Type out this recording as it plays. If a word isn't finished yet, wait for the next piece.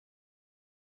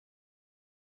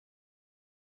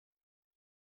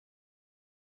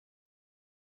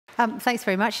Thanks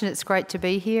very much, and it's great to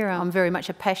be here. I'm very much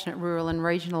a passionate rural and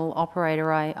regional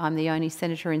operator. I'm the only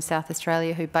senator in South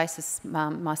Australia who bases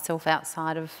myself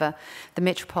outside of the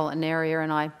metropolitan area,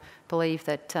 and I believe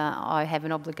that I have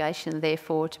an obligation,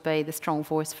 therefore, to be the strong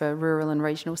voice for rural and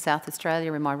regional South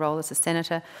Australia in my role as a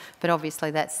senator. But obviously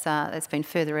that's been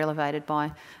further elevated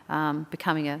by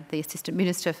becoming the Assistant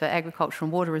Minister for Agriculture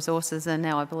and Water Resources, and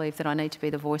now I believe that I need to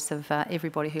be the voice of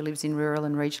everybody who lives in rural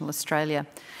and regional Australia.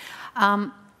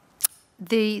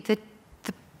 The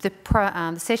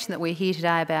session that we're here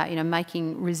today about,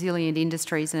 making resilient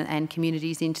industries and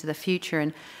communities into the future,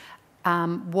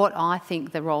 and what I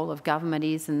think the role of government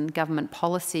is and government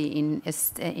policy in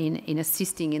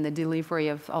assisting in the delivery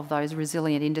of those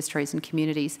resilient industries and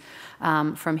communities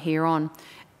from here on.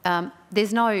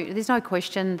 There's no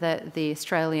question that the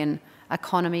Australian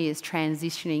economy is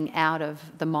transitioning out of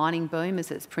the mining boom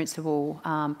as its principal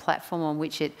platform on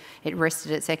which it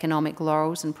rested its economic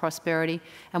laurels and prosperity,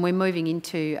 and we're moving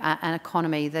into an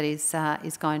economy that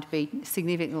is going to be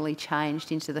significantly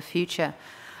changed into the future.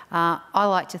 I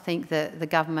like to think that the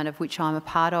government of which I'm a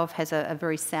part of has a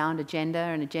very sound agenda,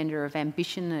 an agenda of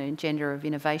ambition, an agenda of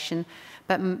innovation,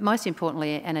 but most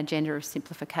importantly an agenda of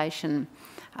simplification.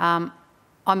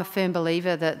 I'm a firm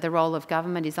believer that the role of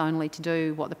government is only to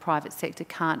do what the private sector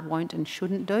can't, won't and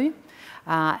shouldn't do,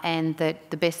 and that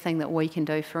the best thing that we can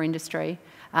do for industry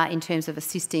in terms of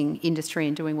assisting industry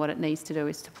in doing what it needs to do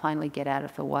is to plainly get out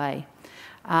of the way.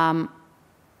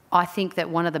 I think that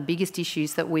one of the biggest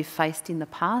issues that we've faced in the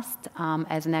past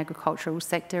as an agricultural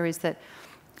sector is that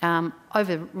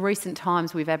over recent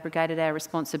times we've abrogated our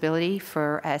responsibility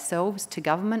for ourselves to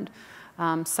government.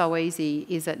 So easy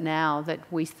is it now that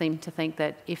we seem to think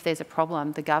that if there's a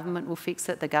problem, the government will fix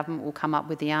it, the government will come up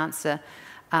with the answer.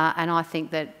 And I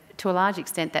think that to a large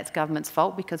extent that's government's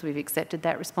fault because we've accepted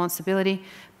that responsibility,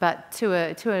 but to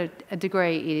a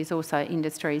degree it is also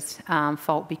industry's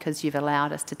fault because you've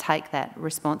allowed us to take that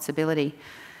responsibility.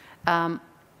 I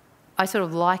sort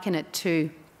of liken it to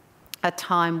a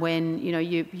time when,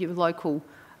 your local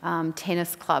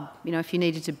tennis club, if you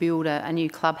needed to build a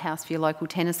new clubhouse for your local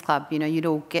tennis club, you'd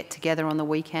all get together on the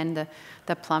weekend,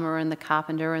 the plumber and the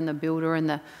carpenter and the builder and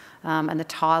the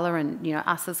tiler, and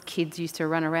us as kids used to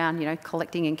run around,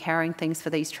 collecting and carrying things for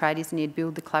these tradies, and you'd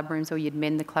build the club rooms, or you'd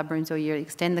mend the club rooms, or you'd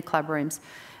extend the club rooms.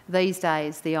 These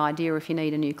days, the idea if you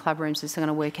need a new club room is going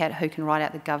to work out who can write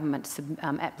out the government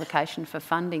application for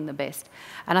funding the best.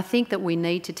 And I think that we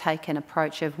need to take an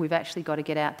approach of we've actually got to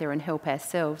get out there and help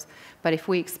ourselves. But if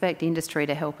we expect industry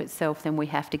to help itself, then we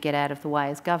have to get out of the way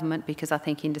as government, because I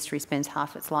think industry spends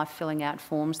half its life filling out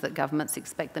forms that governments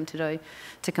expect them to do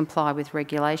to comply with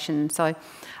regulation. So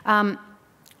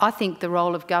I think the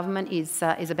role of government is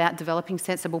about developing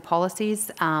sensible policies,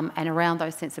 and around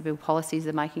those sensible policies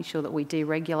are making sure that we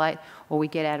deregulate or we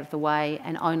get out of the way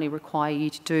and only require you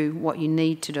to do what you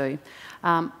need to do.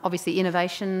 Obviously,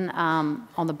 innovation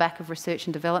on the back of research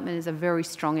and development is a very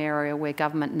strong area where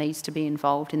government needs to be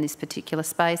involved in this particular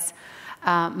space.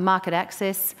 Market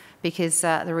access, because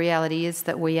the reality is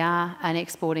that we are an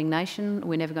exporting nation.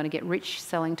 We're never going to get rich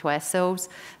selling to ourselves.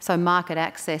 So market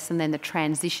access and then the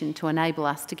transition to enable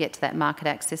us to get to that market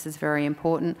access is very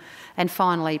important. And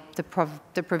finally,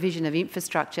 the provision of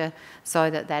infrastructure so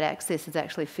that that access is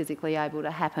actually physically able to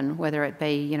happen, whether it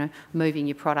be moving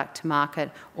your product to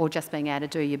market or just being able to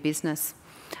do your business.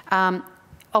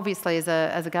 Obviously, as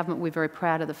a government, we're very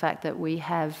proud of the fact that we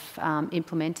have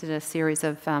implemented a series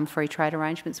of free trade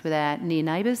arrangements with our near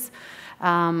neighbours.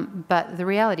 But the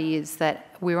reality is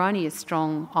that we're only as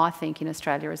strong, I think, in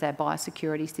Australia as our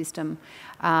biosecurity system,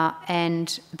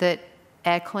 and that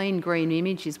our clean green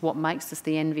image is what makes us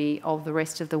the envy of the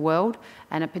rest of the world,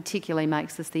 and it particularly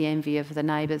makes us the envy of the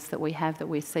neighbours that we have that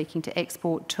we're seeking to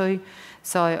export to.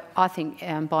 So I think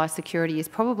biosecurity is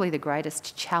probably the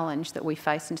greatest challenge that we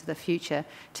face into the future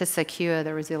to secure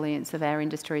the resilience of our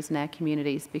industries and our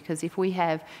communities, because if we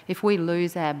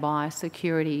lose our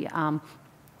biosecurity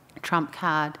trump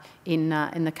card in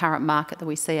the current market that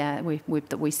we see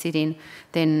that we sit in,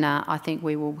 then I think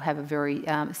we will have a very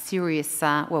serious,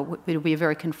 it'll be a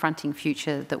very confronting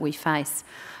future that we face.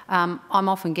 I'm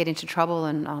often get into trouble,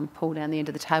 and Paul down the end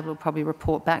of the table will probably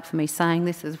report back for me saying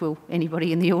this, as will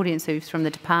anybody in the audience who's from the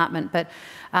department. But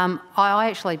I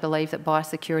actually believe that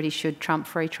biosecurity should trump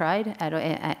free trade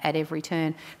at every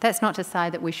turn. That's not to say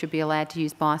that we should be allowed to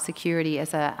use biosecurity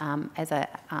as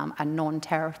a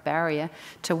non-tariff barrier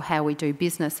to how we do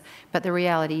business. But the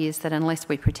reality is that unless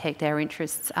we protect our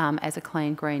interests as a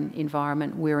clean, green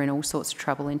environment, we're in all sorts of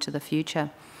trouble into the future.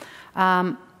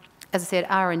 as I said,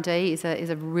 R&D is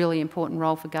a really important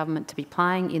role for government to be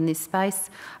playing in this space.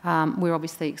 We're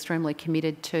obviously extremely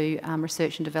committed to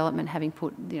research and development, having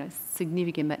put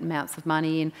significant amounts of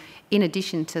money in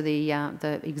addition to the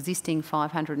existing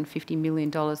 $550 million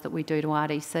that we do to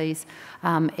RDCs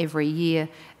every year.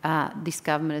 This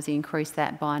government has increased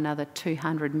that by another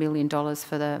 $200 million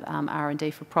for the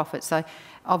R&D for profit. So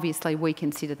obviously we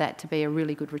consider that to be a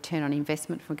really good return on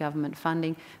investment for government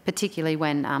funding, particularly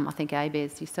when I think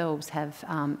ABARES yourselves have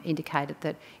indicated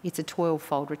that it's a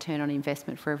 12-fold return on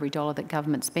investment for every dollar that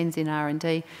government spends in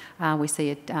R&D. We see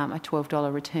a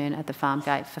 $12 return at the farm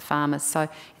gate for farmers. So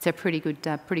it's a pretty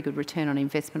good return on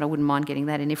investment. I wouldn't mind getting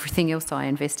that in everything else I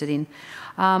invested in.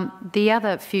 The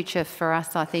other future for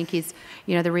us, I think, is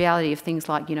the reality of things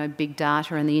like big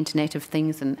data and the Internet of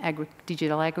Things and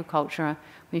digital agriculture.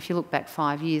 I mean, if you look back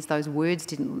 5 years, those words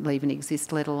didn't even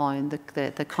exist, let alone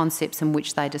the concepts in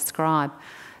which they describe.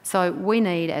 So we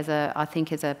need, I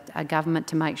think, as a government,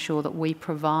 to make sure that we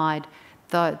provide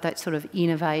that sort of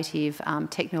innovative,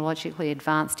 technologically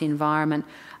advanced environment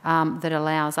that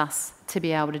allows us to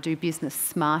be able to do business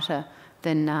smarter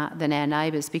than our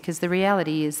neighbours, because the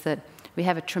reality is that we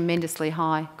have a tremendously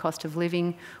high cost of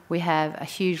living. We have a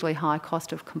hugely high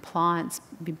cost of compliance,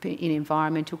 in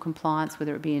environmental compliance,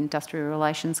 whether it be industrial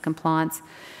relations compliance.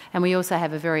 And we also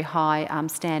have a very high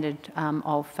standard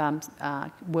of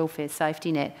welfare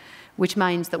safety net, which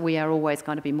means that we are always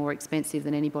going to be more expensive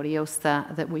than anybody else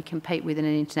that we compete with in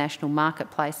an international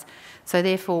marketplace. So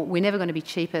therefore, we're never going to be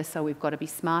cheaper, so we've got to be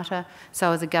smarter.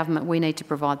 So as a government, we need to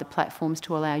provide the platforms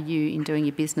to allow you, in doing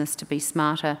your business, to be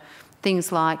smarter.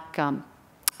 Things like the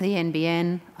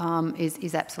NBN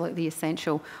is absolutely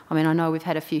essential. I mean, I know we've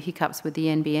had a few hiccups with the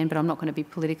NBN, but I'm not going to be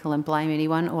political and blame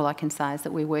anyone. All I can say is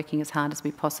that we're working as hard as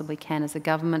we possibly can as a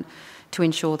government to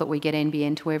ensure that we get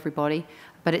NBN to everybody.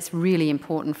 But it's really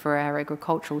important for our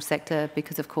agricultural sector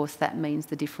because, of course, that means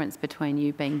the difference between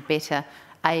you being better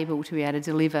able to be able to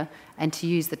deliver and to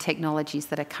use the technologies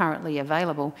that are currently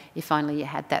available if only you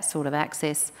had that sort of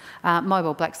access.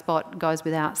 Mobile black spot goes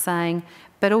without saying,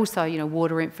 but also,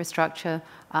 water infrastructure,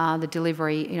 the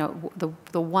delivery,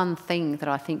 the one thing that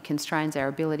I think constrains our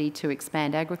ability to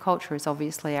expand agriculture is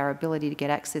obviously our ability to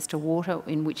get access to water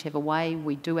in whichever way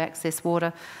we do access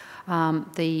water.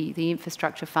 The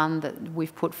infrastructure fund that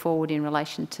we've put forward in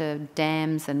relation to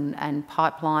dams and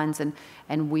pipelines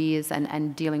and weirs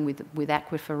and dealing with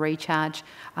aquifer recharge,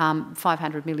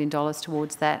 $500 million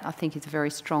towards that, I think is a very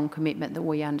strong commitment that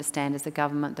we understand as a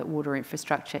government that water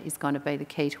infrastructure is going to be the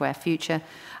key to our future.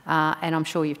 And I'm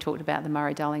sure you've talked about the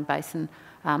Murray-Darling Basin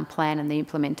plan and the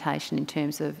implementation in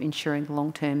terms of ensuring the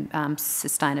long-term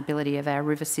sustainability of our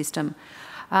river system.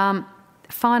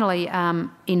 Finally,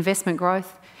 investment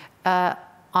growth.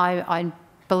 I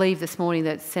believe this morning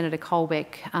that Senator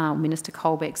Colbeck, Minister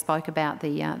Colbeck, spoke about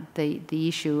the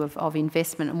issue of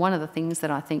investment, and one of the things that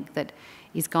I think that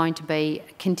is going to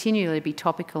continually be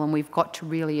topical and we've got to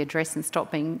really address and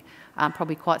stop being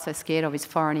probably quite so scared of is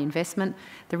foreign investment.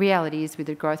 The reality is, with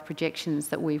the growth projections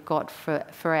that we've got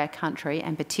for our country,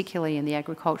 and particularly in the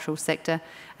agricultural sector,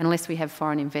 unless we have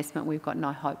foreign investment, we've got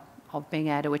no hope of being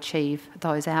able to achieve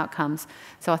those outcomes.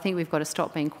 So I think we've got to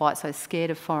stop being quite so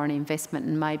scared of foreign investment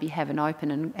and maybe have an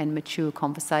open and mature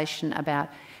conversation about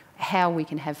how we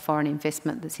can have foreign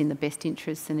investment that's in the best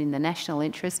interests and in the national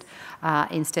interest,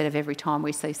 instead of every time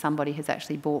we see somebody has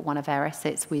actually bought one of our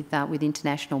assets with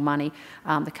international money,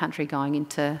 the country going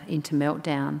into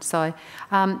meltdown. So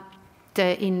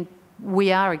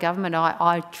we are a government,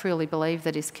 I truly believe,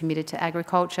 that is committed to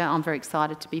agriculture. I'm very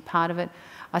excited to be part of it.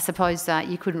 I suppose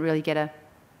you couldn't really get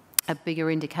a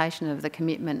bigger indication of the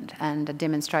commitment and a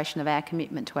demonstration of our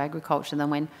commitment to agriculture than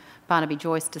when Barnaby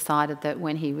Joyce decided that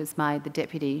when he was made the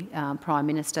Deputy Prime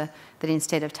Minister, that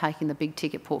instead of taking the big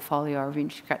ticket portfolio of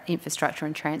infrastructure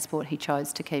and transport, he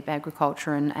chose to keep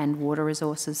agriculture and water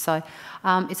resources. So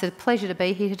it's a pleasure to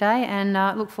be here today, and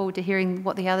look forward to hearing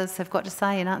what the others have got to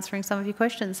say and answering some of your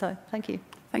questions. So thank you.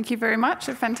 Thank you very much.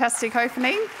 A fantastic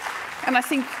opening. And I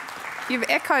think you've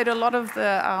echoed a lot of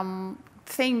the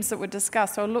themes that were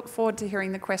discussed, so I look forward to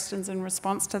hearing the questions in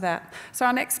response to that. So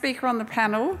our next speaker on the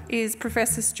panel is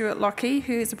Professor Stewart Lockie,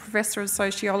 who is a Professor of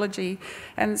Sociology,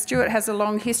 and Stewart has a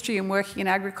long history in working in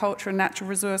agriculture and natural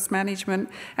resource management,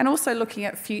 and also looking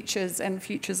at futures and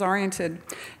futures-oriented.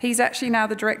 He's actually now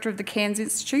the Director of the Cairns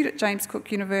Institute at James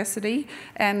Cook University,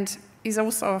 and he's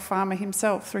also a farmer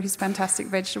himself through his fantastic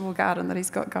vegetable garden that he's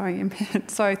got going in Peta.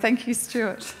 So thank you,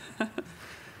 Stewart.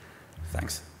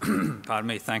 Thanks. Pardon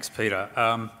me. Thanks, Peter.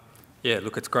 Yeah,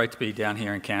 look, it's great to be down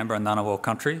here in Canberra, in Ngunnawal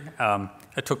country.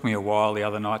 It took me a while the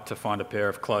other night to find a pair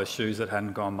of closed shoes that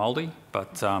hadn't gone mouldy,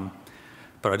 but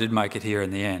I did make it here in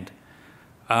the end.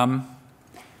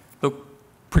 Look,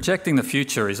 projecting the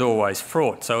future is always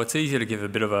fraught, so it's easier to give a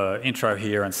bit of an intro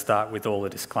here and start with all the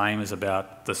disclaimers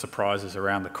about the surprises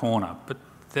around the corner. But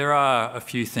there are a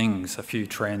few things, a few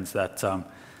trends that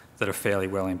are fairly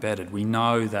well embedded. We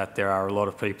know that there are a lot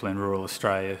of people in rural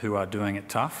Australia who are doing it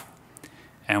tough,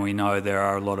 and we know there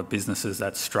are a lot of businesses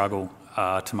that struggle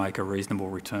to make a reasonable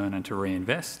return and to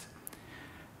reinvest.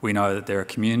 We know that there are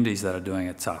communities that are doing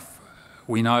it tough.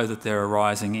 We know that there are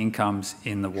rising incomes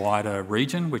in the wider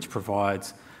region, which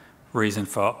provides reason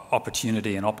for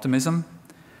opportunity and optimism.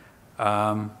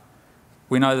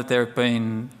 We know that there have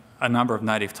been a number of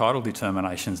native title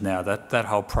determinations now. That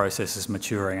whole process is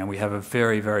maturing, and we have a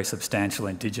very, very substantial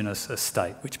Indigenous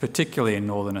estate, which particularly in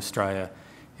Northern Australia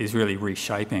is really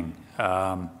reshaping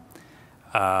the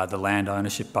land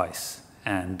ownership base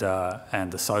and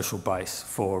the social base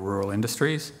for rural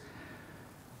industries.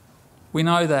 We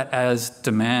know that as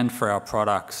demand for our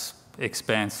products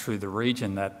expands through the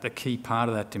region, that the key part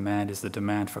of that demand is the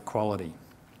demand for quality.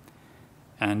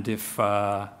 And if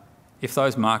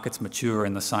those markets mature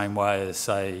in the same way as,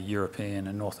 say, European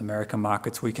and North American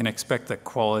markets, we can expect that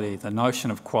quality, the notion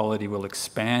of quality, will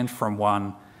expand from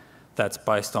one that's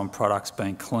based on products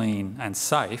being clean and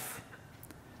safe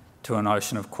to a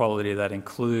notion of quality that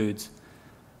includes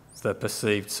the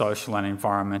perceived social and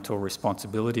environmental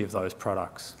responsibility of those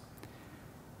products,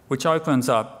 which opens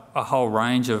up a whole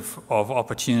range of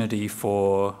opportunity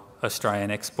for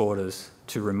Australian exporters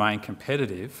to remain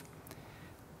competitive.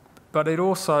 But it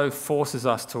also forces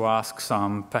us to ask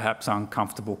some perhaps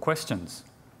uncomfortable questions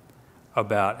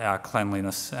about our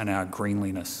cleanliness and our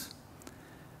greenliness.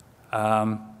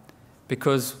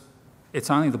 Because it's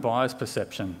only the buyer's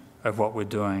perception of what we're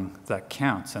doing that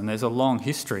counts. And there's a long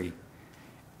history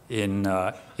in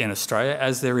Australia,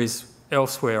 as there is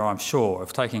elsewhere, I'm sure,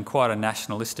 of taking quite a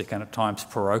nationalistic and at times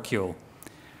parochial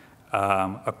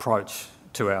approach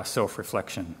to our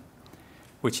self-reflection,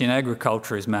 which in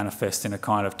agriculture is manifest in a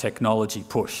kind of technology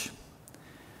push,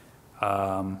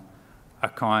 a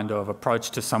kind of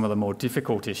approach to some of the more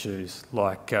difficult issues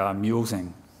like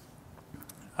mulesing,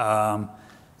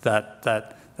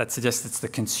 that suggests it's the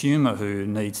consumer who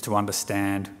needs to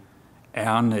understand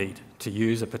our need to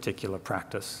use a particular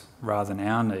practice rather than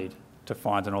our need to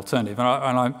find an alternative.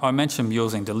 And I mention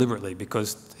mulesing deliberately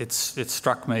because it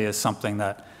struck me as something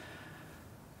that,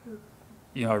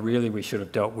 you know, really we should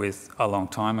have dealt with a long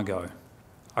time ago.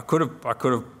 I could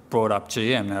have brought up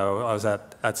GM. Now, I was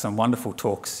at some wonderful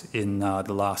talks in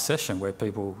the last session where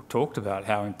people talked about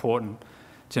how important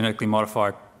genetically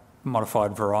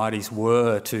modified varieties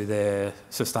were to their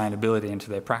sustainability and to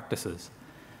their practices.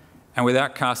 And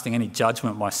without casting any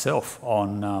judgment myself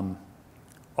on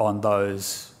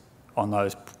those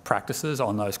practices,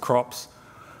 on those crops,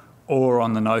 or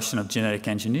on the notion of genetic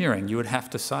engineering, you would have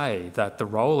to say that the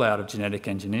rollout of genetic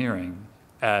engineering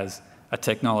as a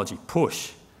technology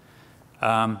push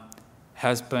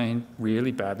has been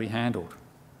really badly handled.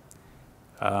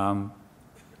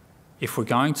 If we're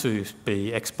going to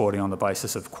be exporting on the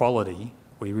basis of quality,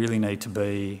 we really need to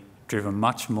be driven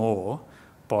much more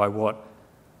by what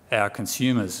our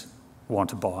consumers want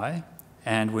to buy,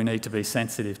 and we need to be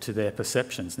sensitive to their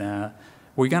perceptions. Now,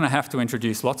 we're going to have to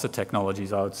introduce lots of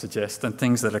technologies, I would suggest, and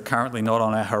things that are currently not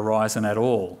on our horizon at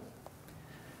all,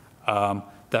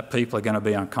 that people are going to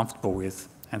be uncomfortable with.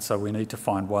 And so we need to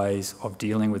find ways of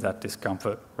dealing with that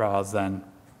discomfort rather than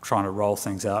trying to roll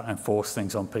things out and force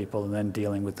things on people and then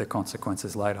dealing with the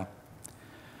consequences later.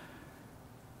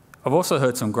 I've also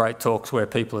heard some great talks where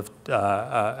people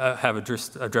have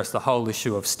addressed the whole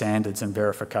issue of standards and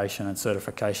verification and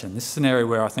certification. This is an area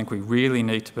where I think we really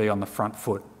need to be on the front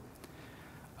foot.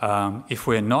 If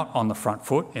we're not on the front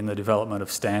foot in the development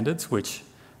of standards which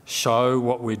show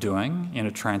what we're doing in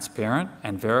a transparent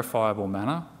and verifiable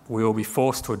manner, we will be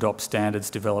forced to adopt standards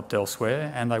developed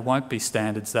elsewhere, and they won't be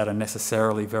standards that are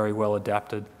necessarily very well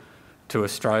adapted to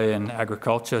Australian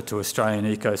agriculture, to Australian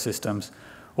ecosystems,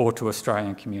 or to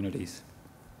Australian communities.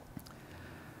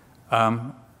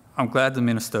 I'm glad the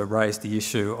Minister raised the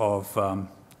issue of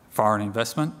foreign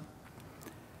investment.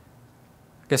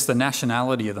 I guess the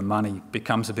nationality of the money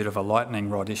becomes a bit of a lightning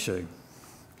rod issue.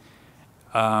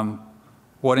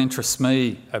 What interests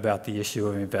me about the issue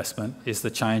of investment is the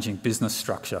changing business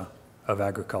structure of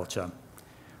agriculture.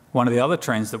 One of the other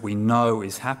trends that we know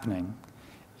is happening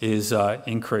is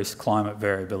increased climate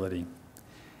variability.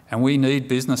 And we need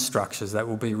business structures that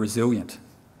will be resilient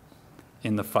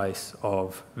in the face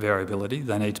of variability.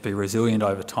 They need to be resilient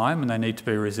over time, and they need to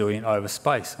be resilient over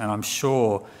space. And I'm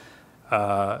sure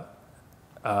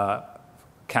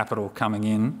capital coming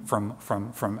in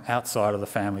from outside of the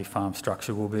family farm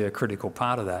structure will be a critical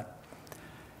part of that.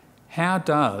 how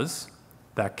does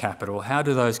that capital, how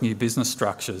do those new business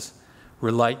structures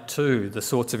relate to the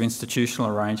sorts of institutional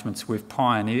arrangements we've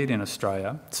pioneered in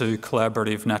Australia to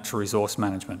collaborative natural resource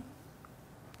management?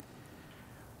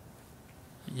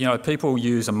 You know, people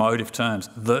use emotive terms,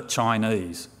 the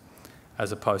Chinese,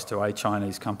 as opposed to a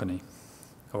Chinese company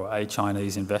or a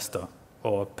Chinese investor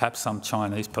or perhaps some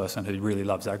Chinese person who really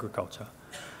loves agriculture.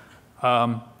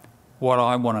 What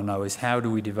I want to know is how do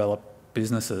we develop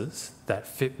businesses that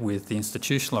fit with the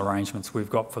institutional arrangements we've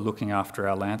got for looking after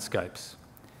our landscapes?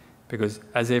 Because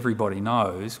as everybody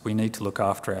knows, we need to look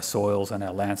after our soils and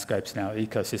our landscapes and our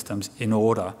ecosystems in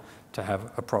order to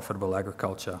have a profitable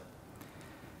agriculture.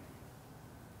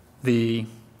 The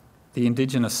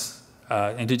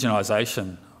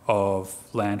indigenisation of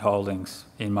land holdings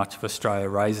in much of Australia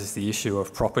raises the issue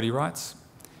of property rights.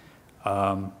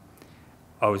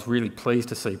 I was really pleased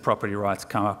to see property rights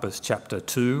come up as Chapter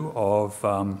 2 of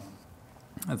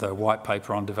the White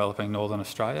Paper on Developing Northern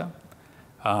Australia.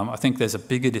 I think there's a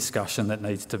bigger discussion that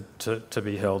needs to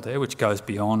be held there, which goes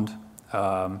beyond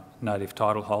native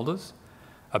title holders.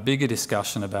 A bigger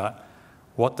discussion about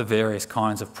what the various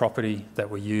kinds of property that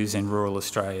we use in rural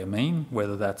Australia mean,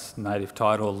 whether that's native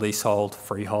title, leasehold,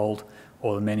 freehold,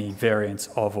 or the many variants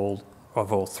of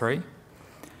all three,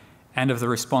 and of the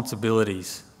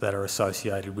responsibilities that are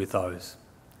associated with those.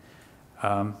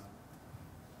 I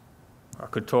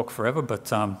could talk forever,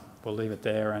 but we'll leave it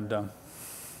there. And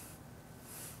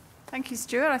thank you,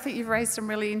 Stewart. I think you've raised some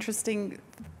really interesting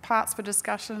parts for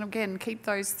discussion. Again, keep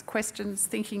those questions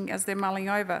thinking as they're mulling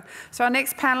over. So our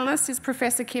next panellist is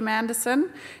Professor Kim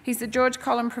Anderson. He's the George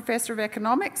Collin Professor of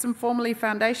Economics and formerly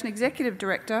Foundation Executive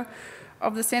Director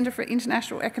of the Centre for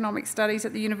International Economic Studies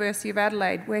at the University of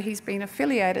Adelaide, where he's been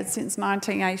affiliated since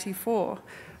 1984.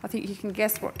 I think you can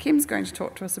guess what Kim's going to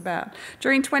talk to us about.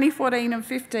 During 2014 and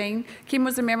 15, Kim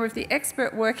was a member of the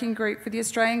expert working group for the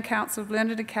Australian Council of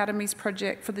Learned Academies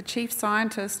project for the Chief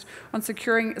Scientist on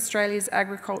Securing Australia's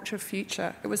Agriculture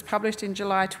Future. It was published in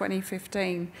July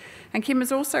 2015. And Kim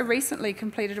has also recently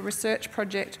completed a research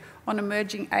project on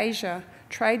emerging Asia,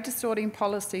 trade distorting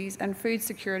policies and food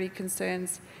security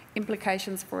concerns,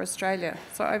 implications for Australia.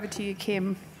 So over to you,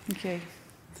 Kim. Thank you.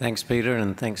 Thanks, Peter,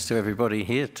 and thanks to everybody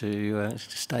here to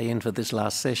stay in for this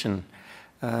last session.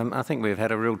 I think we've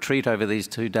had a real treat over these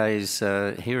 2 days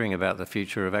hearing about the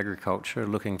future of agriculture,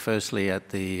 looking firstly at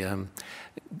the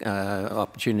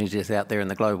opportunities out there in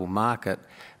the global market,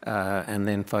 and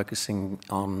then focusing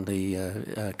on the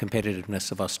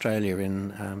competitiveness of Australia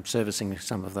in servicing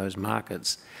some of those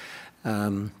markets.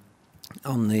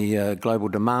 On the global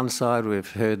demand side,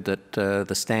 we've heard that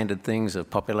the standard things of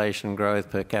population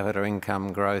growth, per capita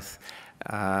income growth,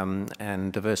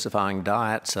 and diversifying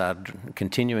diets are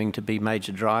continuing to be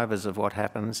major drivers of what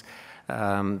happens.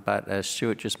 But as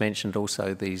Stewart just mentioned,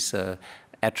 also these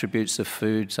attributes of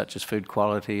food, such as food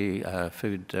quality,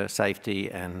 food safety,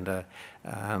 and the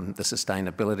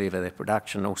sustainability of their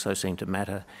production also seem to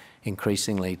matter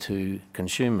increasingly to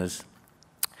consumers.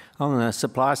 On the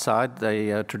supply side,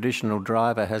 the traditional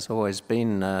driver has always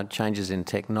been changes in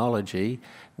technology.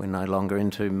 We're no longer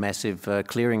into massive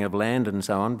clearing of land and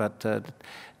so on, but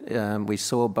we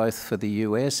saw both for the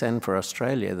US and for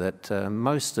Australia that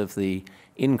most of the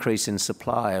increase in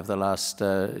supply of the last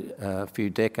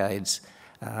few decades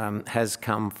has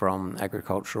come from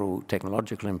agricultural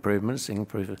technological improvements,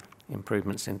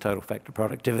 improvements in total factor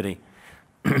productivity.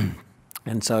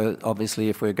 And so obviously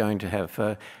if we're going to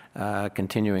have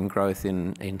continuing growth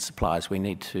in supplies, we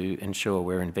need to ensure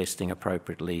we're investing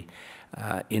appropriately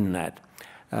in that.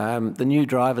 The new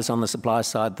drivers on the supply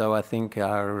side, though, I think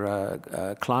are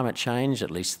climate change. At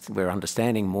least we're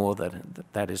understanding more that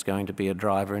that is going to be a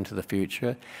driver into the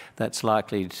future. That's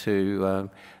likely to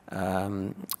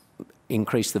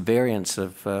increase the variance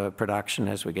of production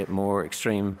as we get more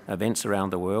extreme events around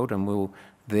the world, and will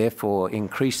therefore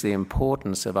increase the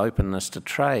importance of openness to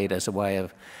trade as a way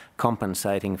of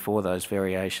compensating for those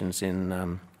variations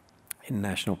in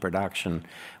national production.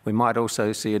 We might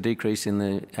also see a decrease in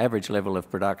the average level of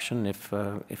production if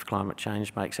climate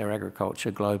change makes our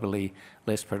agriculture globally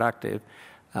less productive,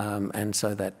 and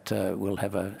so that will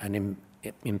have an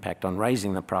impact on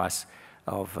raising the price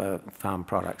of farm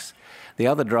products. The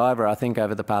other driver, I think,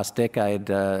 over the past decade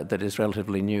that is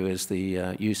relatively new is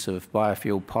the use of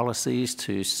biofuel policies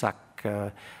to suck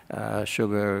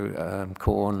sugar,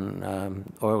 corn,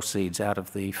 oilseeds out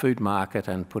of the food market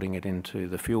and putting it into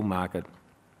the fuel market.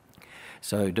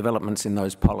 So developments in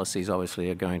those policies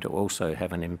obviously are going to also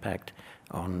have an impact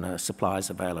on supplies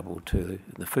available to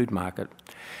the food market.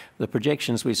 The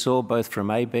projections we saw both from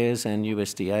ABARES and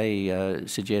USDA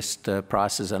suggest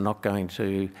prices are not going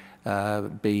to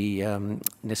be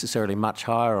necessarily much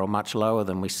higher or much lower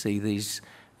than we see these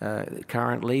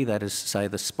currently. That is to say,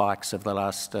 the spikes of the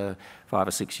last 5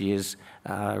 or 6 years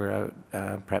are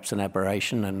perhaps an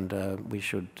aberration, and we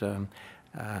should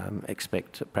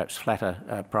expect perhaps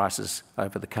flatter prices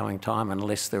over the coming time,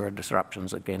 unless there are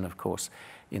disruptions again, of course,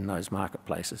 in those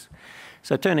marketplaces.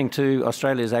 So turning to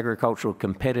Australia's agricultural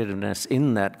competitiveness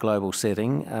in that global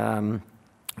setting,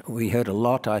 we heard a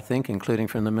lot, I think, including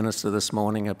from the Minister this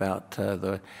morning, about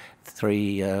the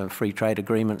 3 free trade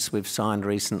agreements we've signed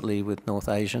recently with North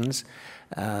Asians.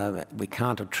 We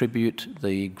can't attribute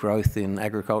the growth in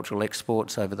agricultural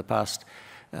exports over the past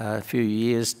few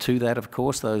years to that, of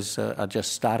course. Those are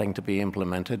just starting to be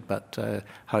implemented, but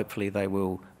hopefully they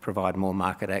will provide more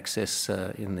market access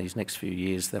in these next few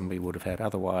years than we would have had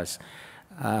otherwise.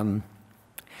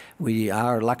 We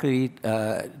are lucky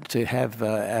to have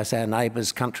as our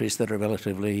neighbours countries that are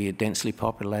relatively densely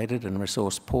populated and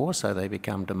resource poor, so they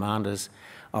become demanders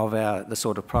of the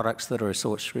sort of products that a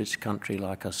resource-rich country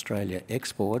like Australia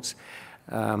exports.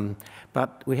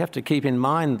 But we have to keep in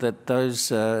mind that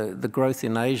the growth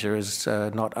in Asia is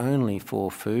not only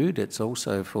for food, it's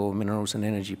also for minerals and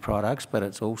energy products, but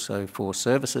it's also for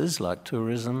services like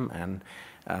tourism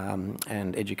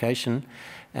and education.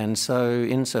 And so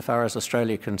insofar as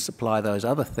Australia can supply those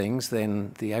other things,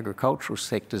 then the agricultural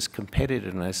sector's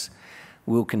competitiveness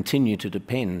will continue to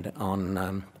depend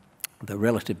on the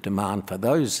relative demand for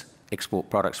those export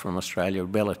products from Australia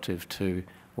relative to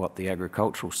what the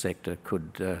agricultural sector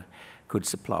could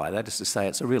supply. That is to say,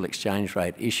 it's a real exchange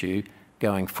rate issue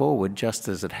going forward, just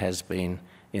as it has been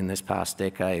in this past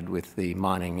decade with the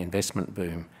mining investment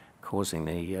boom causing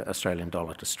the Australian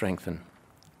dollar to strengthen.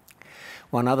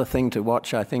 One other thing to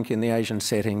watch, I think, in the Asian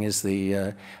setting is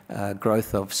the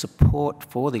growth of support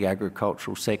for the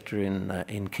agricultural sector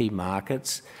in key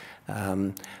markets.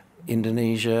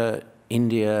 Indonesia,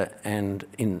 India and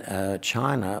in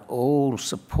China all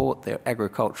support their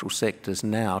agricultural sectors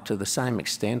now to the same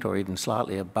extent or even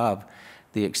slightly above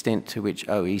the extent to which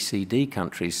OECD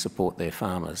countries support their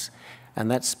farmers. And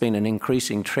that's been an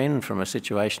increasing trend from a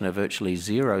situation of virtually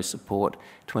zero support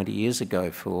 20 years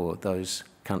ago for those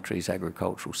countries'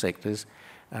 agricultural sectors.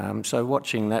 So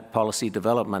watching that policy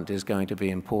development is going to be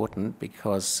important,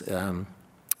 because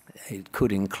it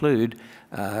could include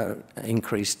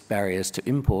increased barriers to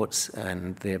imports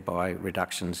and thereby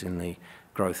reductions in the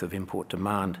growth of import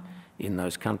demand in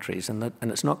those countries. And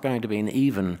it's not going to be an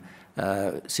even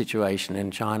situation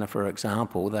in China, for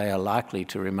example. They are likely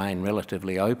to remain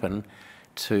relatively open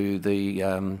to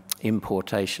the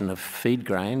importation of feed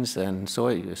grains and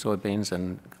soybeans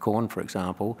and corn, for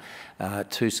example,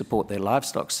 to support their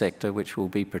livestock sector, which will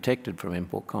be protected from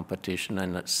import competition.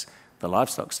 And it's the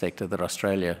livestock sector that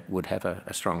Australia would have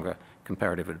a stronger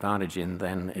comparative advantage in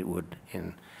than it would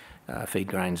in feed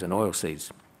grains and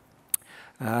oilseeds.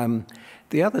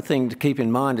 The other thing to keep in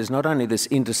mind is not only this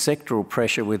intersectoral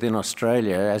pressure within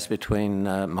Australia as between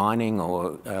mining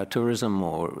or tourism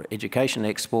or education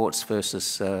exports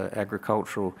versus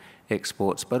agricultural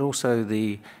exports, but also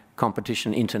the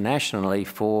competition internationally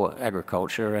for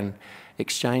agriculture, and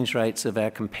exchange rates of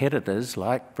our competitors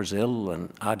like Brazil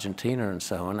and Argentina and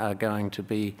so on are going to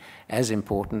be as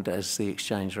important as the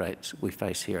exchange rates we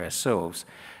face here ourselves.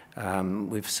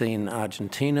 We've seen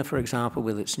Argentina, for example,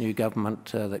 with its new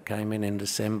government that came in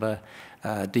December,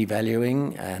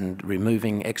 devaluing and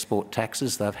removing export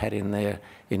taxes they've had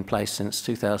in place since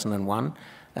 2001.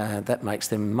 That makes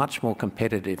them much more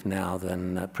competitive now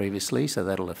than previously, so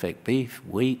that'll affect beef,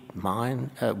 wheat,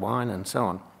 wine and so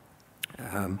on.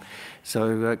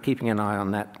 So keeping an eye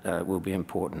on that will be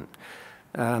important.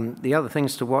 The other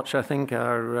things to watch, I think,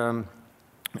 are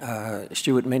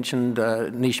Stewart mentioned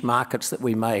niche markets that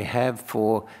we may have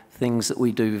for things that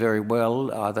we do very well,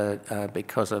 either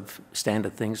because of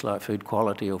standard things like food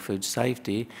quality or food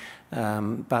safety,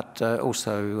 but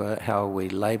also how we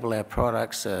label our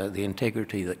products, the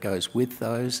integrity that goes with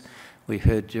those. We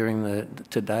heard during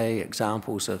today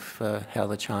examples of how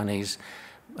the Chinese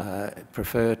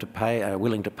prefer to pay, are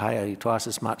willing to pay twice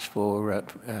as much for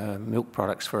milk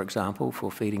products, for example,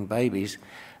 for feeding babies,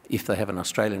 if they have an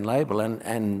Australian label,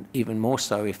 and even more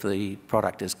so if the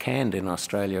product is canned in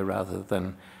Australia rather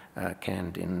than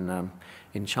canned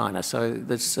in China. So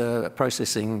there's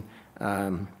processing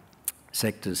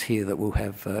sectors here that will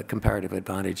have comparative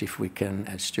advantage if we can,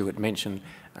 as Stewart mentioned,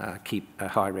 keep a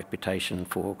high reputation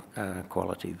for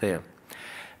quality there.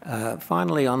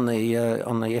 Finally, on the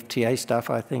FTA stuff,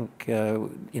 I think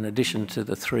in addition to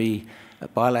the 3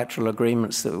 bilateral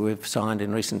agreements that we've signed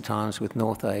in recent times with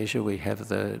North Asia, we have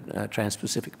the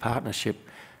Trans-Pacific Partnership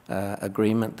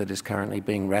Agreement that is currently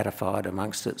being ratified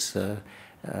amongst its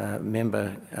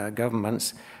member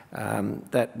governments,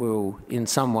 that will in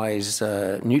some ways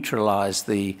neutralise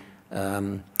the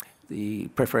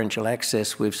preferential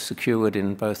access we've secured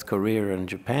in both Korea and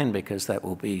Japan, because that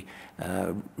will be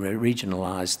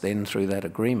regionalised then through that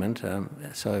agreement.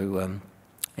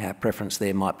 Our preference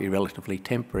there might be relatively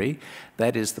temporary.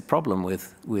 That is the problem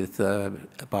with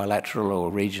bilateral or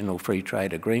regional free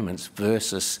trade agreements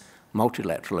versus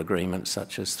multilateral agreements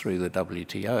such as through the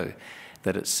WTO,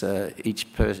 that it's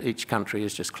each country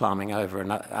is just climbing over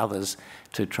others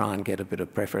to try and get a bit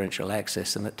of preferential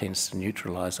access, and it tends to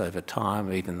neutralise over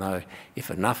time, even though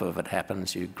if enough of it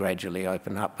happens, you gradually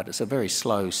open up. But it's a very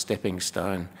slow stepping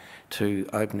stone to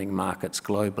opening markets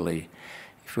globally.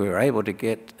 If we're able to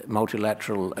get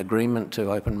multilateral agreement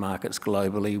to open markets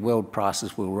globally, world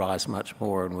prices will rise much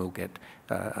more and we'll get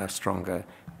a stronger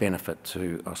benefit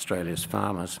to Australia's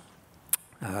farmers.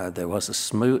 There was a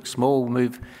small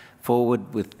move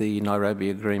forward with the Nairobi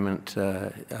Agreement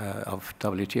of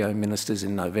WTO ministers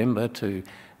in November to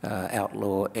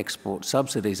outlaw export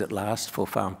subsidies at last for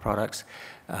farm products,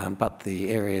 but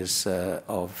the areas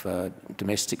of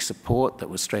domestic support that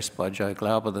was stressed by Joe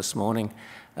Glauber this morning,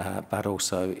 but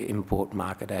also import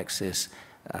market access,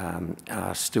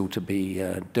 are still to be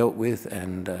dealt with,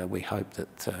 and we hope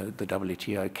that the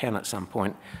WTO can at some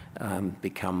point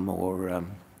become more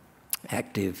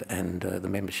active, and the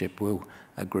membership will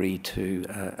agree to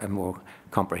a more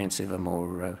comprehensive, a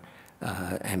more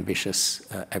ambitious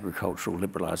agricultural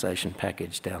liberalisation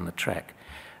package down the track.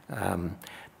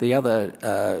 The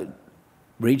other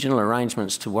regional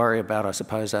arrangements to worry about, I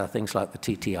suppose, are things like the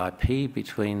TTIP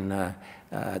between the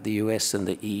US and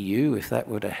the EU. If that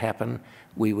were to happen,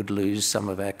 we would lose some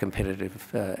of our competitive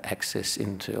access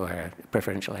into, our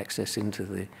preferential access into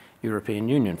the European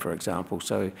Union, for example.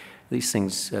 So these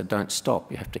things don't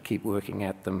stop. You have to keep working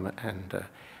at them, and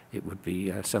it would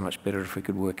be so much better if we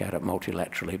could work at it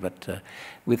multilaterally. But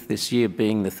with this year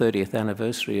being the 30th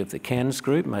anniversary of the Cairns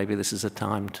Group, maybe this is a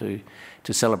time to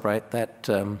celebrate that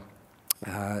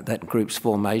that group's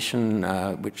formation,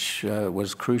 which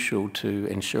was crucial to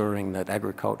ensuring that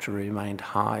agriculture remained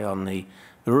high on the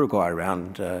Uruguay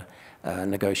round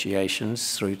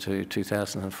negotiations through to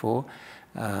 2004.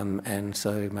 And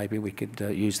so maybe we could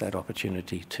use that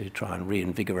opportunity to try and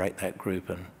reinvigorate that group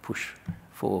and push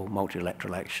for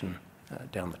multilateral action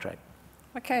down the track.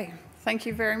 Okay, thank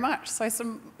you very much. So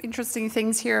some interesting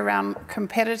things here around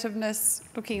competitiveness,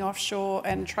 looking offshore,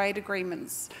 and trade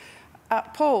agreements.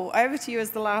 Paul, over to you as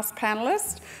the last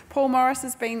panellist. Paul Morris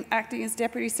has been acting as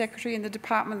Deputy Secretary in the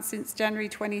Department since January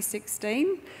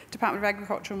 2016, Department of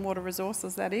Agriculture and Water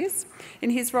Resources, that is. In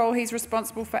his role, he's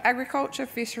responsible for agriculture,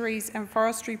 fisheries and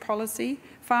forestry policy,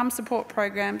 farm support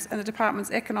programs, and the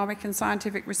Department's economic and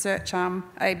scientific research arm,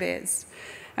 ABARES.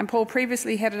 And Paul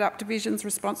previously headed up divisions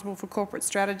responsible for corporate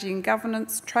strategy and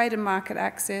governance, trade and market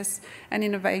access, and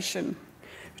innovation.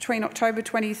 Between October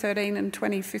 2013 and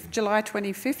July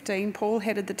 2015, Paul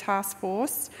headed the task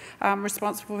force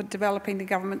responsible for developing the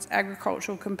government's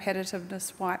agricultural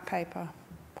competitiveness white paper.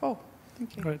 Paul,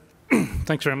 thank you. Great.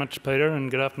 Thanks very much, Peter,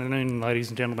 and good afternoon, ladies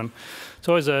and gentlemen. It's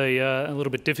always a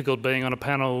little bit difficult being on a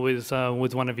panel with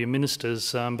one of your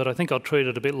ministers, but I think I'll treat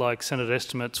it a bit like Senate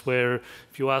estimates, where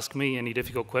if you ask me any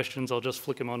difficult questions, I'll just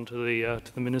flick them on to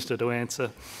the minister to answer.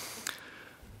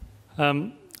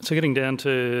 So getting down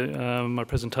to my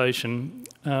presentation,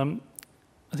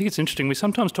 I think it's interesting. We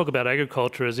sometimes talk about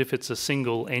agriculture as if it's a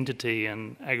single entity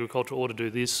and agriculture ought to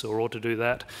do this or ought to do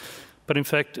that. But in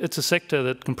fact, it's a sector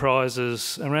that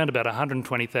comprises around about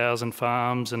 120,000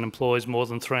 farms and employs more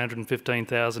than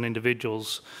 315,000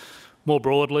 individuals. More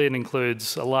broadly, it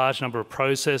includes a large number of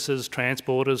processors,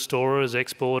 transporters, storers,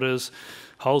 exporters,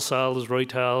 wholesalers,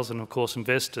 retailers, and of course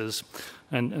investors,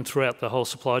 and throughout the whole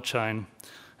supply chain.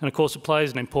 And of course, it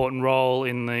plays an important role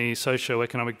in the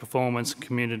socio-economic performance and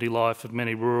community life of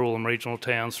many rural and regional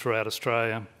towns throughout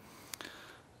Australia.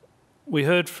 We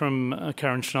heard from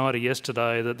Karen Schneider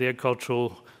yesterday that the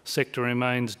agricultural sector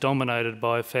remains dominated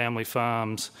by family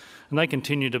farms, and they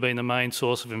continue to be the main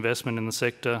source of investment in the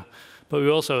sector. But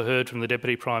we also heard from the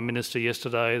Deputy Prime Minister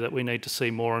yesterday that we need to see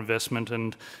more investment,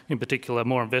 and in particular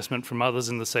more investment from others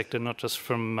in the sector, not just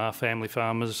from family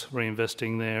farmers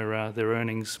reinvesting their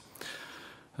earnings.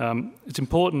 It's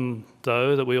important,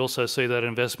 though, that we also see that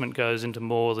investment goes into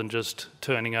more than just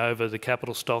turning over the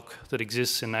capital stock that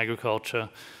exists in agriculture.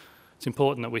 It's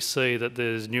important that we see that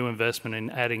there's new investment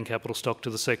in adding capital stock to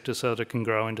the sector so that it can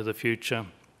grow into the future.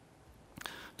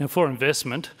 Now, for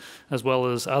investment, as well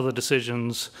as other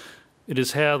decisions, It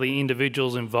is how the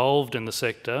individuals involved in the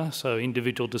sector, so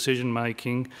individual decision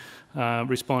making,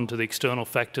 respond to the external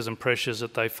factors and pressures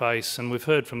that they face. And we've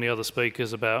heard from the other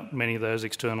speakers about many of those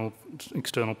external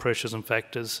pressures and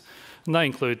factors. And they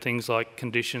include things like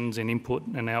conditions in input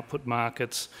and output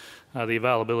markets, the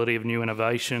availability of new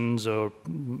innovations or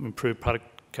improved product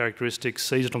characteristics,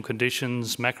 seasonal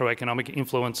conditions, macroeconomic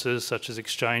influences such as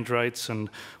exchange rates and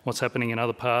what's happening in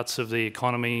other parts of the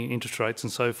economy, interest rates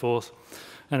and so forth.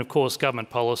 And of course, government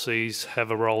policies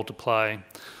have a role to play.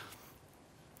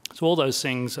 So all those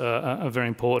things are very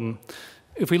important.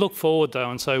 If we look forward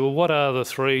though and say, well, what are the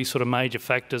three sort of major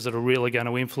factors that are really going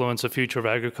to influence the future of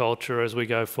agriculture as we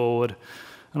go forward?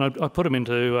 And I put them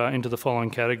into the following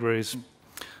categories.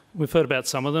 We've heard about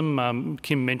some of them.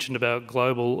 Kim mentioned about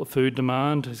global food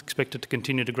demand. It's expected to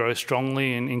continue to grow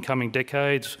strongly in coming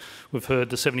decades. We've heard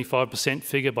the 75%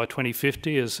 figure by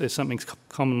 2050 as something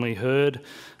commonly heard.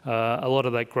 A lot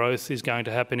of that growth is going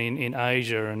to happen in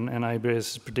Asia, and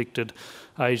ABARES has predicted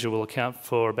Asia will account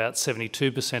for about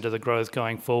 72% of the growth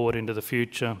going forward into the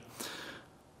future.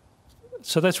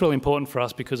 So that's really important for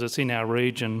us because it's in our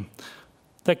region.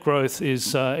 That growth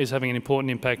is having an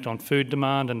important impact on food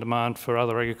demand and demand for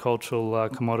other agricultural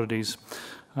commodities,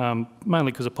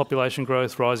 mainly because of population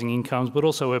growth, rising incomes, but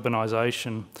also urbanisation.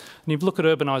 And if you look at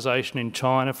urbanisation in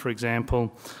China, for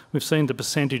example, we've seen the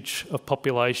percentage of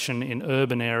population in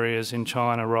urban areas in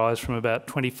China rise from about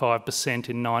 25%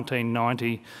 in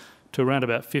 1990 to around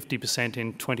about 50%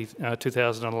 in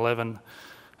 2011.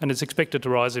 And it's expected to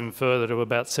rise even further to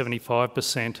about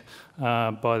 75%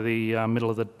 by the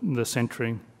middle of the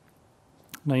century.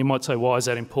 Now you might say, why is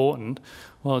that important?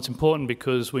 Well, it's important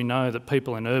because we know that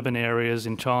people in urban areas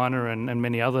in China and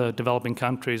many other developing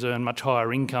countries earn much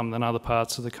higher income than other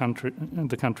parts of the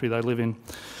country they live in.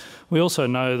 We also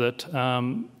know that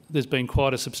there's been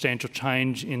quite a substantial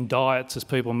change in diets as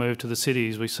people move to the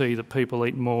cities. We see that people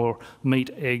eat more meat,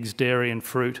 eggs, dairy and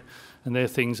fruit. And they're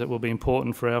things that will be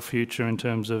important for our future in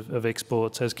terms of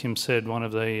exports. As Kim said, one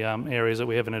of the areas that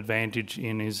we have an advantage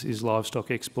in is livestock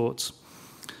exports.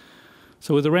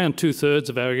 So with around 2/3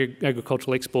 of our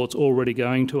agricultural exports already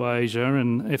going to Asia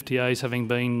and FTAs having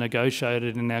been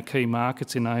negotiated in our key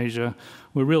markets in Asia,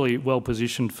 we're really well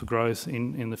positioned for growth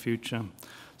in the future.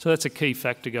 So that's a key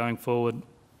factor going forward.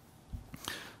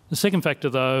 The second factor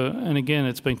though, and again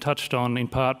it's been touched on in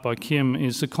part by Kim,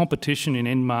 is the competition in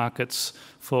end markets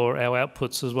for our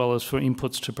outputs as well as for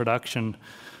inputs to production.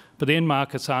 But the end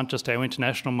markets aren't just our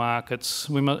international markets.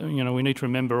 We need to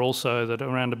remember also that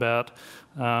around about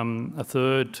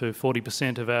 1/3 to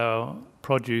 40% of our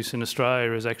produce in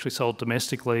Australia is actually sold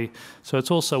domestically. So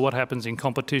it's also what happens in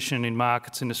competition in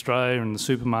markets in Australia and the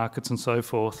supermarkets and so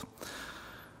forth.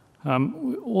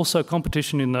 Also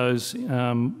competition in those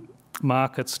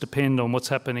markets depend on what's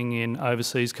happening in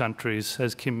overseas countries.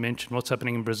 As Kim mentioned, what's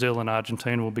happening in Brazil and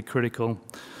Argentina will be critical.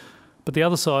 But the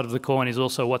other side of the coin is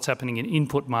also what's happening in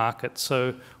input markets.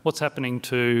 So what's happening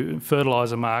to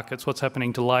fertiliser markets, what's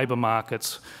happening to labour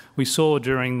markets. We saw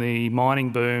during the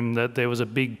mining boom that there was a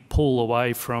big pull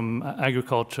away from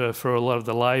agriculture for a lot of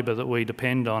the labour that we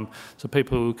depend on. So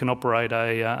people who can operate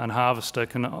an harvester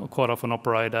can quite often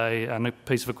operate a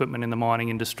piece of equipment in the mining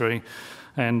industry.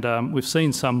 And we've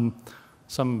seen some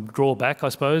drawback, I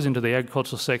suppose, into the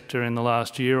agricultural sector in the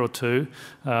last year or two,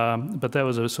 but that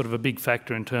was a sort of a big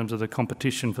factor in terms of the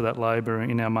competition for that labour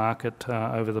in our market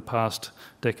over the past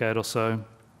decade or so.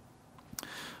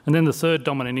 And then the third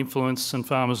dominant influence, and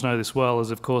farmers know this well,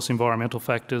 is of course environmental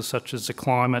factors such as the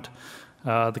climate,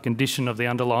 the condition of the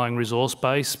underlying resource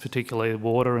base, particularly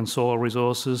water and soil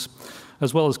resources,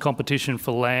 as well as competition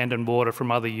for land and water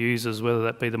from other users, whether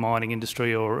that be the mining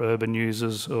industry or urban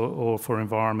users or for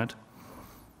environment.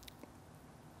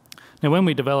 Now, when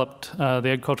we developed the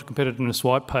Agricultural Competitiveness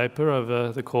White Paper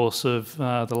over the course of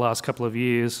the last couple of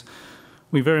years,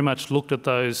 we very much looked at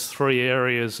those three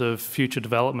areas of future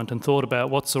development and thought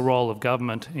about what's the role of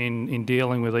government in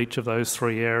dealing with each of those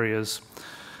three areas.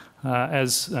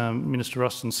 As Minister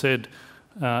Ruston said,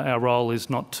 our role is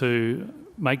not to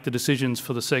make the decisions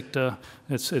for the sector.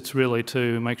 It's really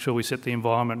to make sure we set the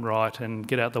environment right and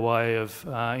get out the way of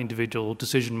individual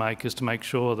decision makers to make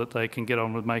sure that they can get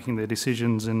on with making their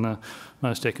decisions in the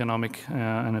most economic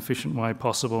and efficient way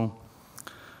possible.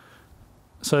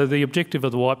 So the objective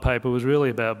of the white paper was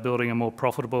really about building a more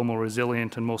profitable, more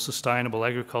resilient and more sustainable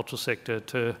agricultural sector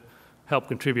to help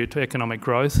contribute to economic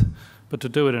growth, but to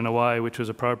do it in a way which was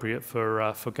appropriate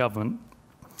for government.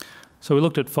 So we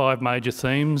looked at 5 major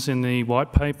themes in the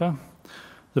white paper.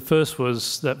 The first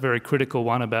was that very critical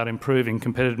one about improving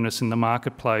competitiveness in the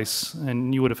marketplace.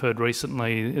 And you would have heard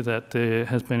recently that there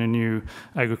has been a new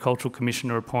agricultural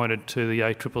commissioner appointed to the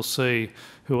ACCC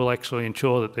who will actually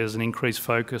ensure that there's an increased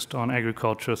focus on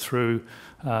agriculture through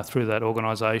that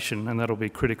organisation, and that'll be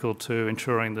critical to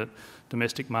ensuring that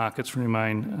domestic markets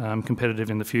remain competitive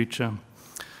in the future.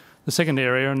 The second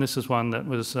area, and this is one that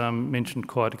was mentioned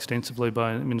quite extensively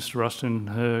by Minister Ruston,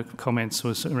 her comments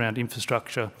was around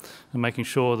infrastructure and making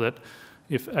sure that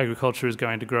if agriculture is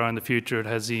going to grow in the future, it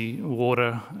has the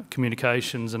water,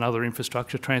 communications and other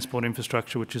infrastructure, transport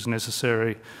infrastructure, which is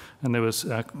necessary. And there was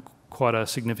quite a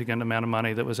significant amount of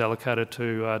money that was allocated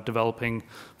to developing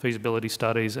feasibility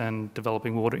studies and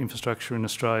developing water infrastructure in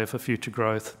Australia for future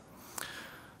growth.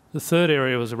 The third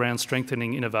area was around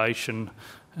strengthening innovation.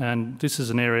 And this is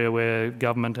an area where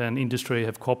government and industry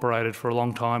have cooperated for a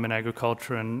long time in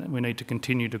agriculture, and we need to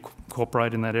continue to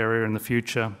cooperate in that area in the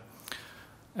future.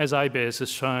 As ABARES has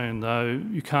shown, though,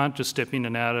 you can't just step in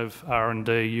and out of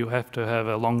R&D, you have to have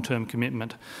a long-term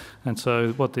commitment. And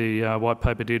so what the white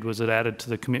paper did was it added to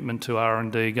the commitment to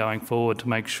R&D going forward to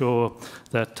make sure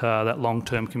that that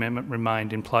long-term commitment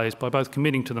remained in place by both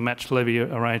committing to the matched levy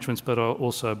arrangements, but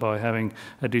also by having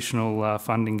additional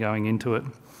funding going into it.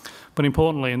 But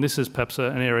importantly, and this is perhaps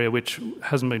an area which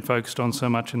hasn't been focused on so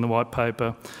much in the white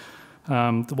paper,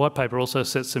 the white paper also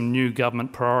sets some new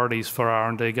government priorities for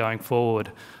R&D going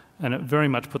forward, and it very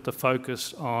much put the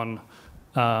focus on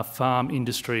farm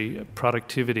industry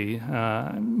productivity,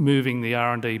 moving the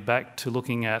R&D back to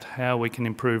looking at how we can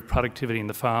improve productivity in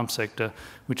the farm sector,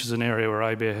 which is an area where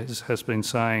ABARES has been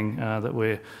saying that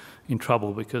we're in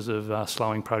trouble because of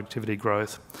slowing productivity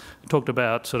growth. We talked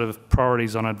about sort of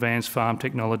priorities on advanced farm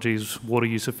technologies, water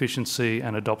use efficiency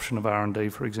and adoption of R&D,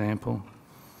 for example.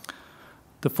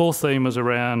 The fourth theme was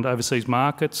around overseas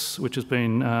markets, which has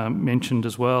been mentioned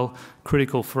as well.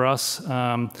 Critical for us.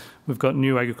 We've got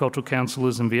new agricultural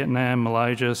councillors in Vietnam,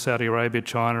 Malaysia, Saudi Arabia,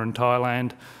 China and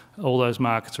Thailand. All those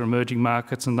markets are emerging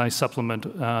markets, and they supplement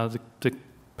the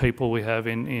people we have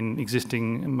in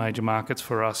existing major markets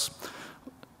for us.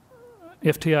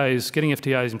 FTAs, getting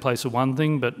FTAs in place are one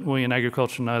thing, but we in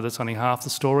agriculture know that's only half the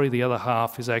story. The other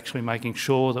half is actually making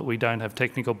sure that we don't have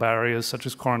technical barriers, such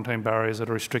as quarantine barriers,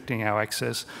 that are restricting our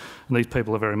access. And these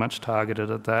people are very much targeted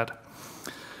at that.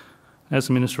 As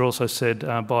the Minister also said,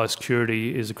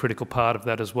 biosecurity is a critical part of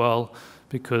that as well,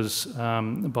 because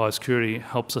biosecurity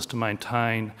helps us to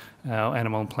maintain our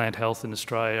animal and plant health in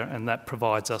Australia, and that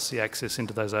provides us the access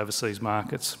into those overseas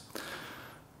markets.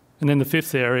 And then the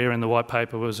fifth area in the white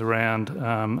paper was around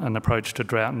an approach to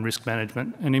drought and risk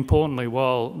management. And importantly,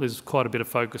 while there's quite a bit of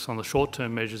focus on the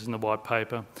short-term measures in the white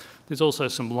paper, there's also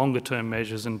some longer-term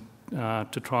measures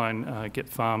to try and get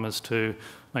farmers to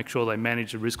make sure they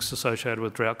manage the risks associated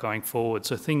with drought going forward.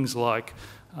 So things like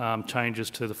changes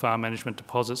to the farm management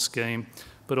deposit scheme,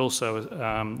 but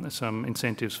also some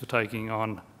incentives for taking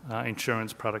on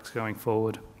insurance products going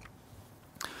forward.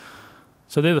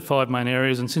 So they're the five main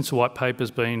areas, and since the white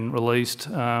paper's been released,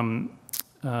 we've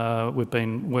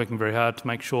been working very hard to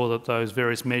make sure that those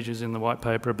various measures in the white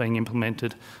paper are being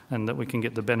implemented and that we can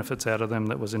get the benefits out of them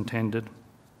that was intended.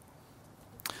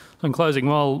 So in closing,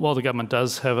 while the government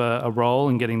does have a role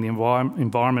in getting the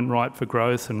environment right for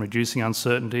growth and reducing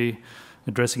uncertainty,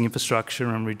 addressing infrastructure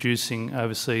and reducing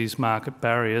overseas market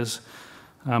barriers,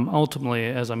 ultimately,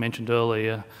 as I mentioned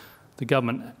earlier, the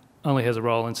government only has a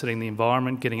role in setting the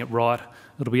environment, getting it right.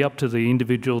 It'll be up to the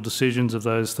individual decisions of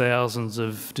those thousands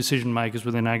of decision makers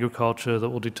within agriculture that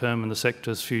will determine the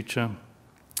sector's future.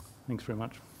 Thanks very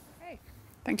much. Okay.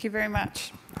 Thank you very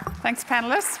much. Thanks,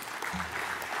 panellists.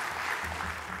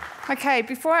 Okay,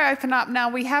 before I open up now,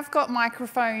 we have got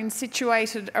microphones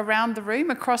situated around the room,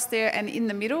 across there and in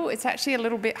the middle. It's actually a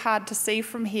little bit hard to see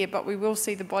from here, but we will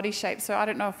see the body shape, so I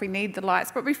don't know if we need the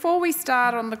lights. But before we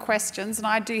start on the questions, and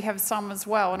I do have some as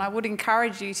well, and I would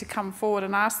encourage you to come forward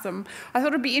and ask them, I thought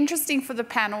it'd be interesting for the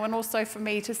panel and also for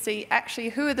me to see actually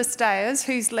who are the stayers,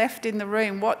 who's left in the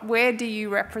room, where do you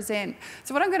represent?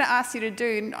 So what I'm going to ask you to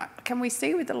do, can we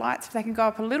see with the lights if they can go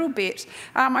up a little bit?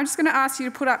 I'm just going to ask you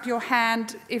to put up your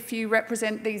hand if you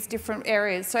represent these different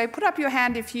areas. So put up your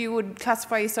hand if you would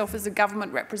classify yourself as a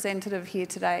government representative here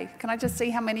today. Can I just see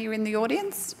how many are in the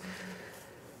audience?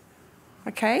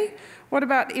 Okay. What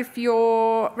about if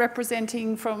you're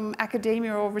representing from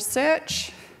academia or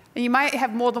research? And you may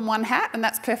have more than one hat, and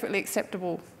that's perfectly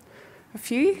acceptable. A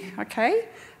few, okay.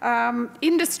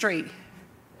 Industry.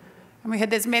 And we heard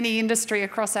there's many industry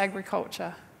across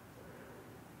agriculture.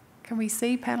 Can we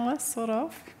see panellists, sort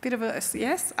of? Bit of a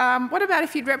yes. What about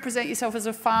if you'd represent yourself as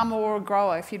a farmer or a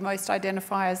grower, if you'd most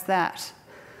identify as that?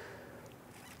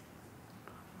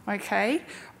 Okay.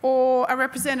 Or a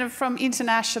representative from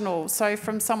international, so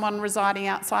from someone residing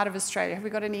outside of Australia. Have we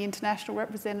got any international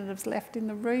representatives left in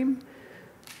the room?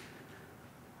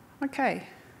 Okay.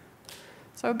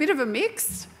 So a bit of a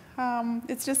mix.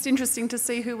 It's just interesting to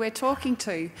see who we're talking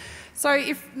to. So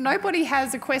if nobody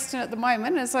has a question at the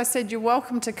moment, as I said, you're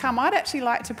welcome to come. I'd actually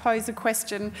like to pose a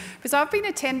question, because I've been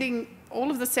attending all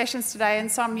of the sessions today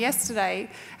and some yesterday,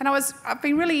 and I've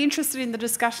been really interested in the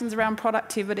discussions around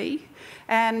productivity.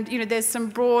 And, you know, there's some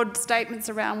broad statements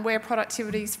around where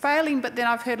productivity is failing, but then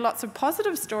I've heard lots of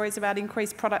positive stories about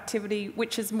increased productivity,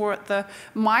 which is more at the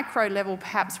micro level,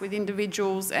 perhaps with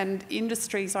individuals and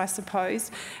industries, I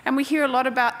suppose. And we hear a lot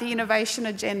about the innovation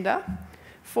agenda,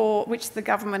 for which the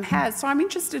government has. So I'm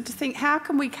interested to think, how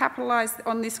can we capitalise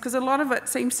on this? Because a lot of it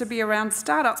seems to be around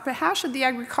startups, but how should the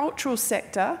agricultural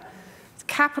sector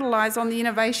capitalise on the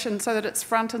innovation so that it's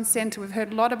front and centre? We've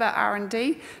heard a lot about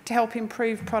R&D to help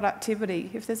improve productivity.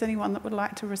 If there's anyone that would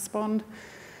like to respond.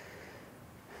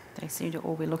 They seem to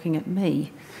all be looking at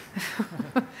me.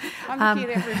 I'm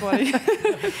looking at everybody.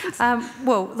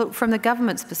 Well, look, from the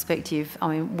government's perspective, I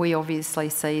mean, we obviously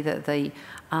see that the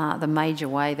major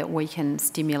way that we can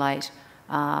stimulate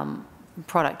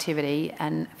productivity,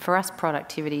 and for us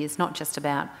productivity is not just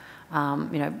about,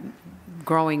 you know,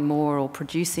 growing more or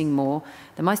producing more.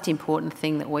 The most important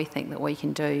thing that we think that we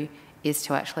can do is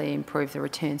to actually improve the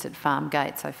returns at farm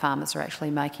gate, so farmers are actually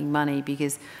making money,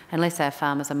 because unless our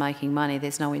farmers are making money,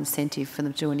 there's no incentive for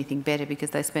them to do anything better,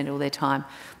 because they spend all their time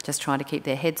just trying to keep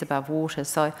their heads above water.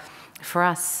 So for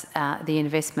us, the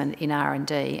investment in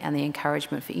R&D and the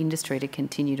encouragement for industry to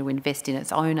continue to invest in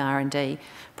its own R&D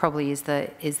probably is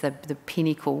the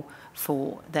pinnacle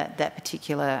for that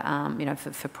particular, you know,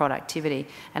 for productivity.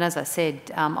 And as I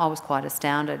said, I was quite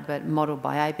astounded, but modelled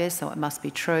by ABARES, so it must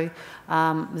be true,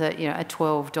 that, you know, a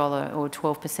 $12 or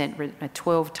 12%, a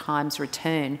 12 times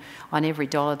return on every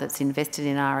dollar that's invested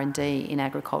in R&D in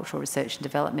agricultural research and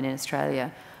development in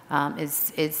Australia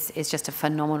is just a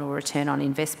phenomenal return on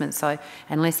investment. So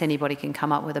unless anybody can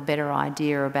come up with a better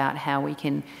idea about how we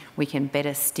can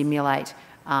better stimulate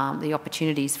the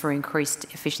opportunities for increased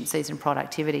efficiencies and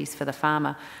productivities for the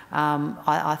farmer,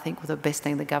 I think the best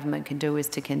thing the government can do is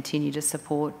to continue to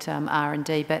support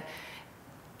R&D. But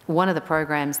one of the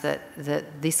programs that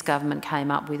this government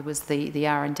came up with was the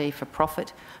R&D for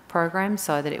profit program,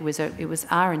 so that it was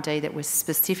R&D that was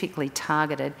specifically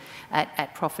targeted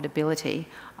at profitability,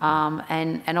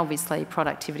 and obviously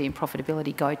productivity and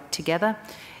profitability go together.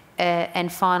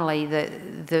 And finally,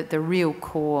 the real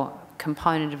core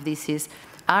component of this is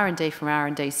R&D from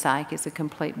R&D's sake is a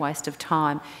complete waste of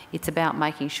time. It's about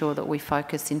making sure that we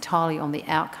focus entirely on the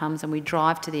outcomes and we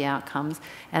drive to the outcomes,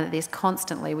 and that there's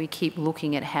constantly, we keep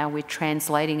looking at how we're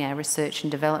translating our research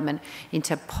and development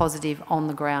into positive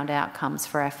on-the-ground outcomes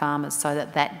for our farmers, so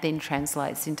that then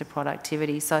translates into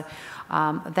productivity. So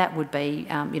that would be,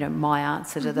 you know, my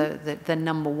answer to the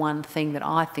number one thing that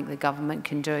I think the government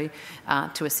can do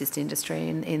to assist industry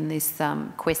in this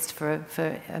quest for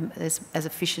as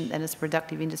efficient and as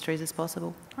productive industries as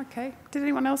possible. Okay. Did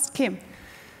anyone else? Kim?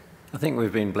 I think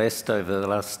we've been blessed over the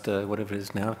last, whatever it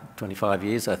is now, 25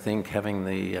 years, I think, having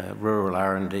the rural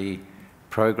R&D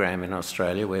program in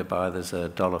Australia, whereby there's a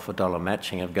dollar for dollar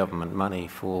matching of government money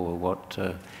for what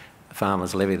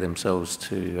farmers levy themselves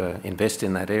to invest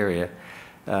in that area.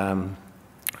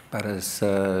 But as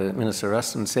Minister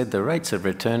Ruston said, the rates of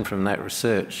return from that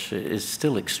research is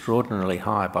still extraordinarily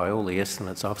high by all the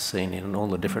estimates I've seen in all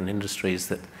the different industries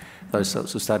that those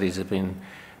sorts of studies have been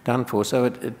done for. So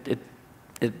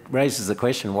it raises the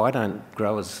question, why don't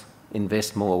growers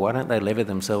invest more? Why don't they levy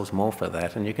themselves more for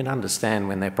that? And you can understand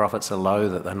when their profits are low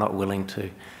that they're not willing to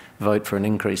vote for an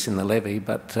increase in the levy.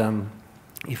 But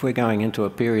if we're going into a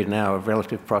period now of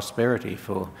relative prosperity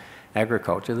for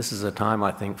agriculture, this is a time,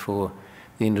 I think, for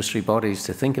the industry bodies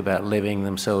to think about levying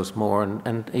themselves more,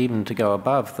 and even to go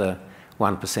above the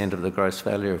 1% of the gross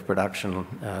value of production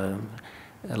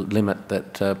limit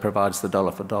that provides the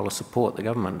dollar for dollar support. The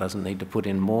government doesn't need to put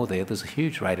in more there. There's a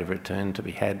huge rate of return to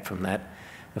be had from that.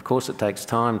 Of course, it takes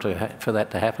time for that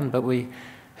to happen, but we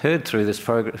heard through this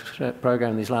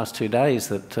program these last 2 days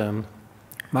that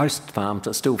most farms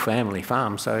are still family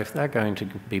farms, so if they're going to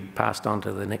be passed on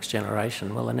to the next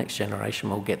generation, well, the next generation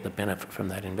will get the benefit from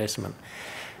that investment.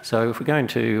 So if we're going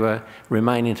to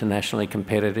remain internationally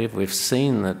competitive, we've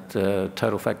seen that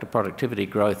total factor productivity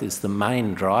growth is the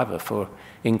main driver for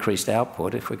increased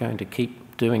output. If we're going to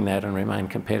keep doing that and remain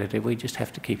competitive, we just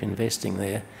have to keep investing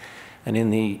there. And in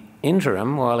the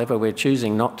interim, while ever we're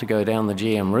choosing not to go down the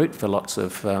GM route for lots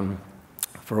of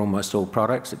for almost all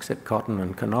products except cotton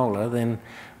and canola, then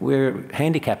we're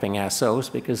handicapping ourselves,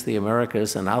 because the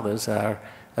Americas and others are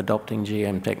adopting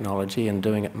GM technology and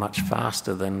doing it much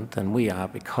faster than we are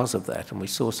because of that. And we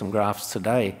saw some graphs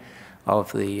today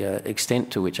of the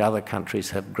extent to which other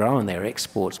countries have grown their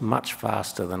exports much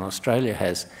faster than Australia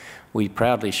has. We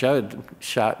proudly showed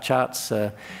charts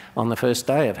on the first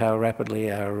day of how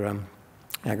rapidly our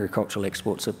agricultural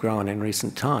exports have grown in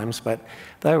recent times, but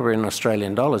they were in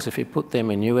Australian dollars. If you put them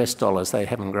in US dollars, they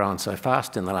haven't grown so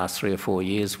fast in the last 3 or 4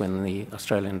 years when the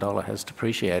Australian dollar has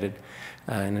depreciated.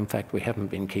 And in fact, we haven't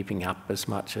been keeping up as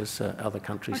much as other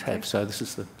countries have. So this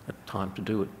is the time to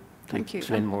do it. Thank you.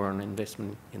 Spend more on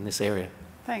investment in this area.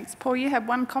 Thanks. Paul, you have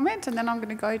one comment and then I'm going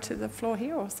to go to the floor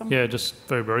here or something. Yeah, just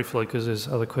very briefly because there's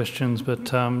other questions, but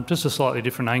just a slightly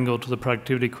different angle to the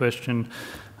productivity question.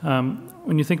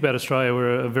 When you think about Australia,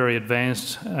 we're a very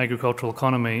advanced agricultural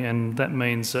economy, and that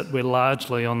means that we're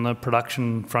largely on the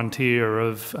production frontier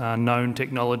of known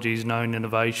technologies, known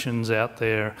innovations out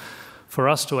there. For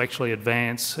us to actually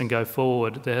advance and go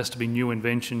forward, there has to be new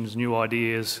inventions, new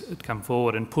ideas that come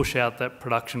forward and push out that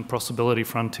production possibility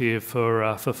frontier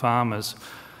for farmers.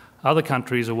 Other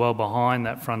countries are well behind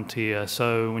that frontier.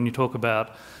 So when you talk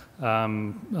about a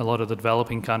lot of the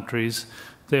developing countries,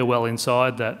 they're well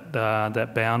inside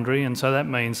that boundary, and so that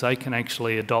means they can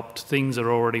actually adopt things that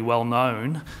are already well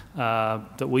known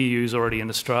that we use already in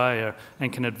Australia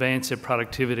and can advance their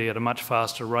productivity at a much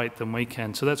faster rate than we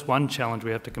can. So that's one challenge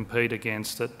we have to compete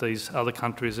against, that these other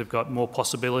countries have got more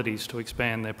possibilities to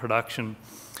expand their production.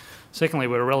 Secondly,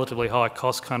 we're a relatively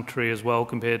high-cost country as well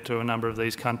compared to a number of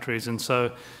these countries, and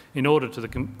so in order to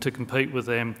compete with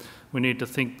them, we need to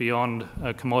think beyond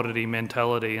a commodity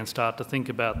mentality and start to think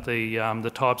about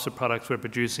the types of products we're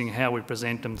producing, how we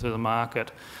present them to the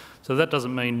market. So that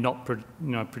doesn't mean not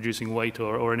producing wheat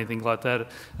or anything like that. It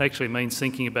actually means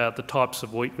thinking about the types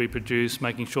of wheat we produce,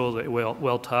 making sure that we're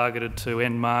well targeted to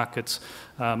end markets,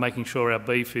 making sure our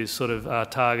beef is sort of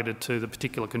targeted to the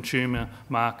particular consumer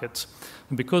markets.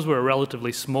 And because we're a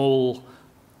relatively small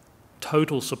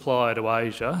total supply to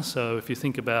Asia, so if you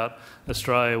think about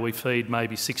Australia, we feed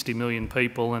maybe 60 million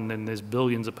people, and then there's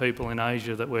billions of people in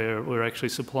Asia that we're actually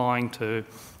supplying to.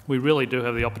 We really do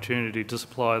have the opportunity to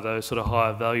supply those sort of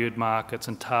higher valued markets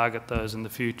and target those in the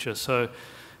future. So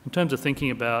in terms of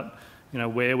thinking about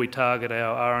where we target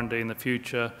our R&D in the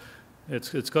future,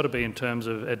 it's got to be in terms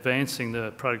of advancing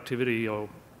the productivity or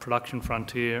production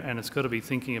frontier, and it's got to be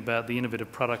thinking about the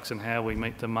innovative products and how we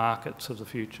meet the markets of the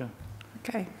future.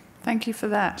 Okay. Thank you for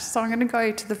that. So I'm going to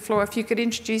go to the floor. If you could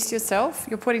introduce yourself.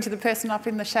 You're pointing to the person up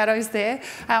in the shadows there.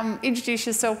 Introduce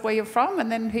yourself, where you're from,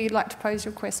 and then who you'd like to pose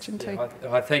your question to. Yeah,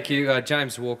 hi, thank you.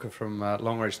 James Walker from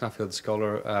Longreach, Nuffield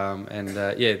Scholar.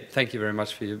 Thank you very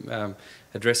much for your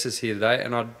addresses here today.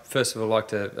 And I'd first of all like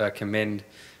to commend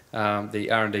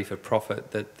the R&D for profit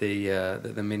that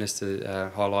the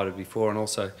Minister highlighted before, and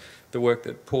also the work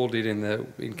that Paul did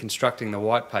in constructing the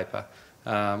white paper.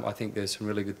 I think there's some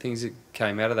really good things that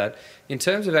came out of that. In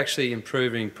terms of actually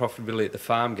improving profitability at the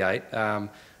farm gate, I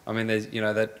mean, there's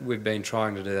that we've been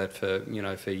trying to do that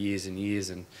for years and years,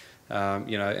 and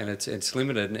and it's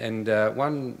limited. And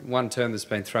one term that's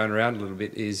been thrown around a little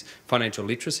bit is financial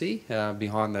literacy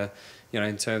behind the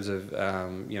in terms of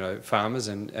farmers,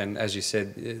 and as you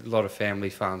said, a lot of family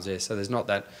farms there. So there's not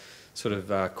that sort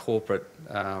of corporate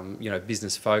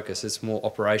business focus. It's more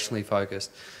operationally focused.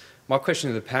 My question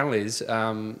to the panel is,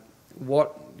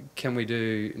 what can we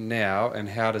do now, and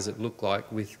how does it look like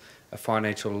with a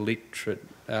financial literate?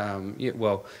 How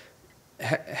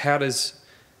does,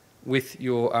 with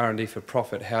your R&D for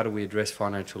profit, how do we address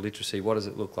financial literacy? What does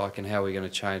it look like, and how are we going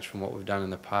to change from what we've done in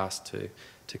the past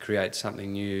to create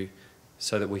something new,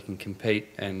 so that we can compete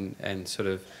and sort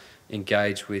of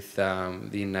engage with the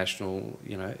international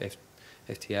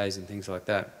FTAs and things like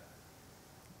that?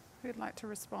 Who'd like to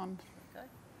respond?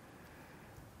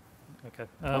 Okay.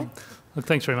 Look,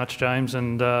 thanks very much, James,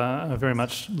 and I very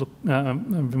much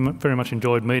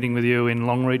enjoyed meeting with you in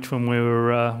Longreach when we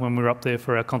were up there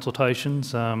for our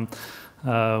consultations. We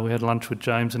had lunch with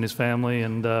James and his family,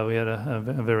 and we had a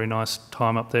very nice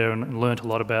time up there and learnt a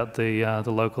lot about the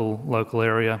local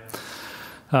area.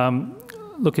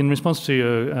 Look, in response to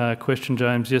your question,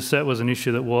 James, yes, that was an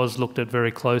issue that was looked at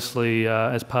very closely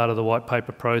as part of the white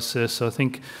paper process. So I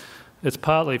think it's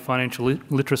partly financial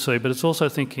literacy, but it's also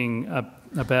thinking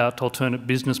about alternate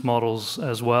business models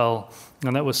as well.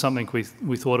 And that was something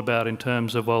we thought about in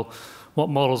terms of, well, what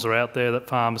models are out there that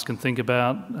farmers can think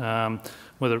about,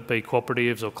 whether it be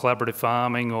cooperatives or collaborative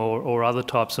farming or other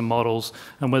types of models,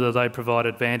 and whether they provide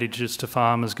advantages to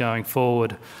farmers going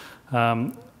forward.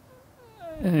 An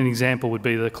example would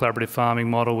be the collaborative farming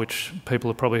model, which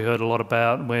people have probably heard a lot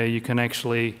about, where you can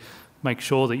actually make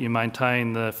sure that you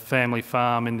maintain the family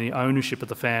farm in the ownership of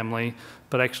the family,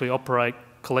 but actually operate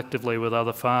collectively with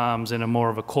other farms in a more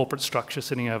of a corporate structure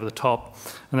sitting over the top,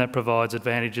 and that provides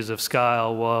advantages of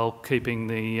scale while keeping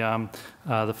the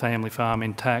family farm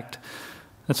intact.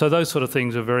 And so those sort of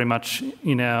things are very much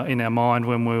in our mind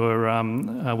when we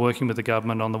were working with the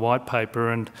government on the white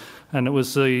paper, and it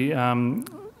was the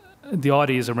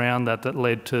ideas around that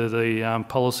led to the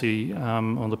policy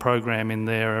on the program in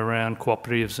there around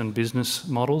cooperatives and business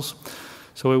models.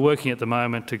 So we're working at the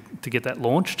moment to get that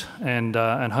launched, and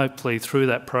hopefully through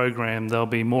that program there'll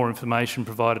be more information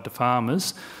provided to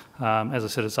farmers. As I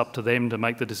said, it's up to them to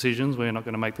make the decisions. We're not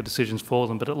going to make the decisions for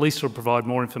them, but at least it'll provide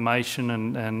more information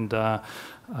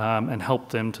and help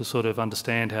them to sort of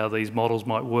understand how these models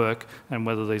might work and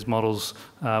whether these models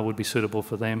would be suitable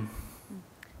for them.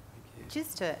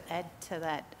 Just to add to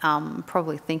that,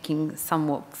 probably thinking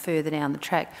somewhat further down the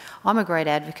track, I'm a great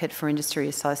advocate for industry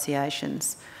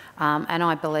associations. And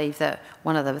I believe that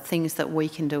one of the things that we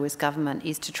can do as government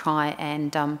is to try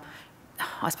and,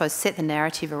 I suppose, set the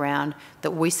narrative around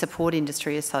that we support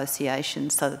industry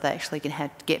associations so that they actually can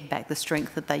get back the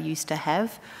strength that they used to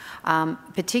have,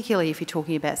 particularly if you're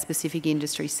talking about specific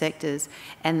industry sectors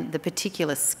and the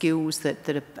particular skills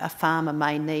that a farmer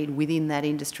may need within that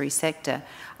industry sector.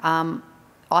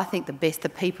 I think the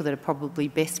people that are probably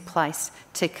best placed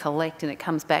to collect, and it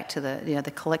comes back to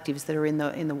the collectives that are in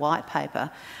the white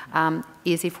paper,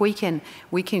 is if we can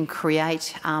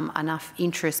create enough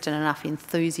interest and enough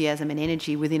enthusiasm and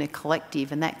energy within a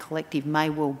collective, and that collective may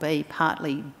well be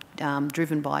partly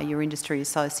driven by your industry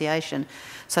association,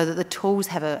 so that the tools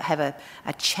have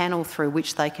a channel through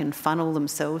which they can funnel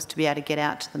themselves to be able to get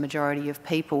out to the majority of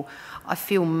people. I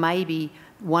feel maybe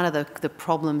one of the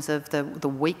problems of the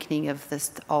weakening of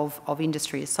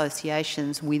industry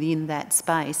associations within that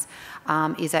space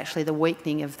is actually the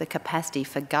weakening of the capacity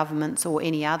for governments or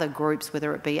any other groups,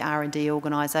 whether it be R&D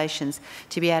organisations,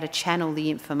 to be able to channel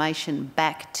the information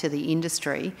back to the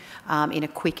industry in a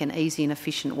quick and easy and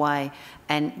efficient way.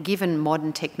 And given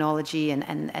modern technology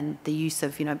and the use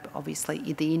of,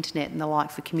 obviously the internet and the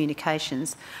like for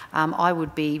communications, I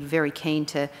would be very keen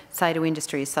to say to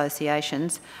industry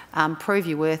associations, prove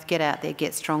your worth, get out there,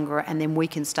 get stronger, and then we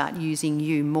can start using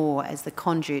you more as the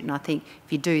conduit. And I think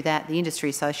if you do that, the industry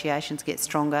associations get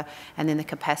stronger, and then the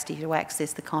capacity to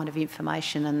access the kind of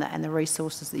information and the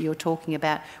resources that you're talking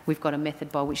about, we've got a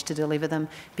method by which to deliver them.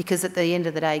 Because at the end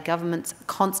of the day, government's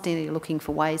constantly looking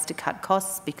for ways to cut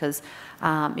costs because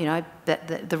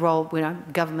the role,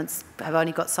 governments have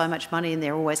only got so much money and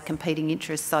they're always competing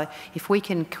interests. So if we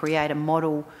can create a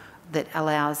model that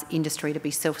allows industry to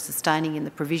be self-sustaining in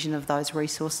the provision of those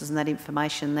resources and that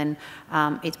information, then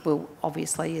it will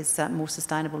obviously is more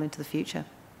sustainable into the future.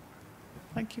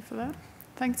 Thank you for that.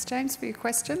 Thanks, James, for your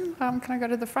question. Can I go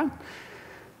to the front?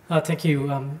 Thank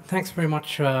you. Thanks very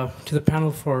much to the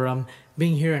panel for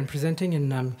being here and presenting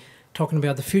and talking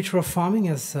about the future of farming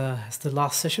as the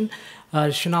last session.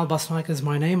 Shanal Basnaika is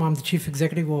my name. I'm the Chief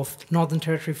Executive of Northern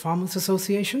Territory Farmers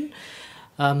Association.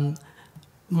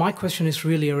 My question is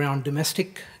really around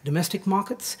domestic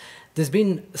markets. There's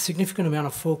been a significant amount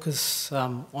of focus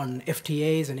on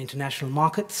FTAs and international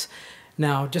markets.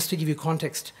 Now, just to give you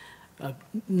context,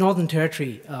 Northern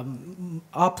Territory,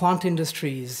 our plant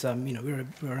industry is, we're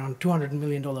around $200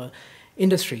 million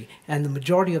industry, and the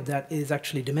majority of that is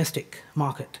actually domestic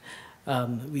market.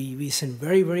 We send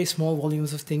very, very small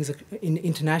volumes of things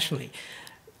internationally.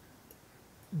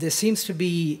 There seems to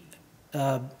be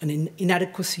an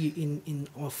inadequacy in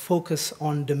our focus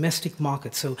on domestic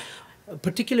markets. So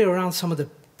particularly around some of the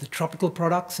tropical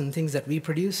products and things that we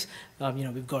produce,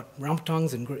 we've got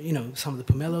rambutangs and some of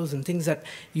the pomelos and things that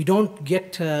you don't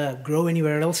get to grow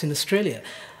anywhere else in Australia.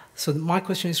 So my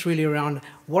question is really around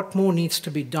what more needs to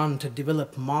be done to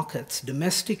develop markets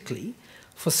domestically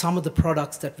for some of the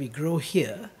products that we grow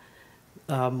here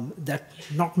that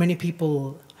not many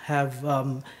people have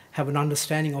an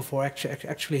understanding of or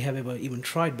actually have ever even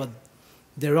tried. But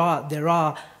there are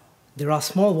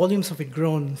small volumes of it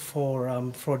grown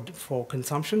for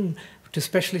consumption to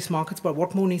specialist markets. But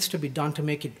what more needs to be done to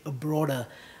make it a broader,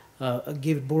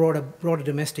 give broader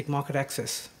domestic market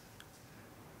access?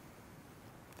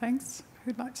 Thanks.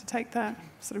 Who'd like to take that?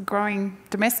 Sort of growing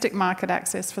domestic market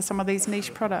access for some of these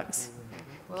niche products.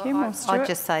 Well, Kim or Stewart? I'd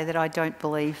just say that I don't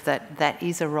believe that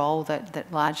is a role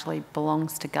that largely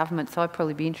belongs to government. So I'd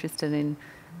probably be interested in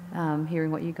hearing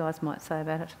what you guys might say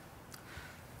about it.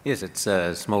 Yes, it's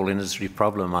a small industry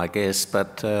problem, I guess,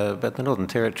 but the Northern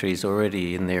Territory is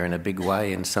already in there in a big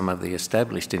way in some of the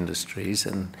established industries,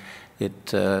 and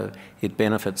it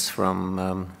benefits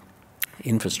from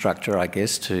infrastructure, I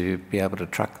guess, to be able to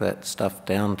truck that stuff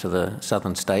down to the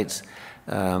southern states.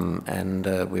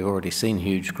 We've already seen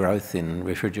huge growth in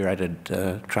refrigerated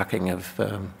trucking of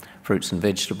fruits and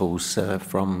vegetables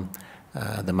from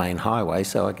the main highway,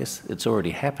 so I guess it's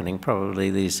already happening. Probably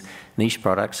these niche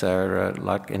products are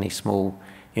like any small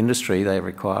industry, they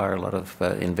require a lot of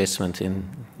investment in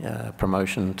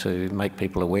promotion to make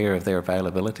people aware of their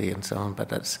availability and so on,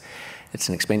 but it's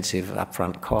an expensive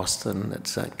upfront cost, and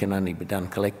it can only be done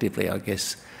collectively, I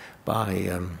guess,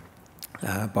 by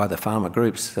the farmer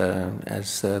groups.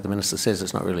 As the Minister says,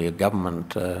 it's not really a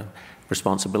government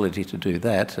responsibility to do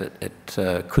that.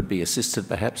 It could be assisted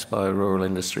perhaps by Rural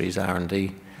Industries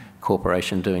R&D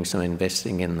Corporation doing some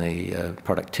investing in the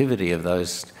productivity of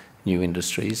those new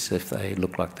industries if they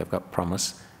look like they've got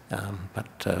promise.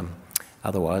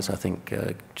 Otherwise, I think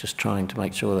just trying to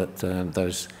make sure that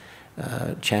those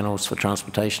channels for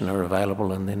transportation are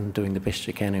available, and then doing the best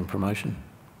you can in promotion.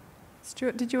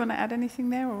 Stewart, did you want to add anything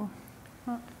there? Or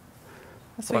not?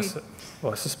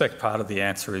 I suspect part of the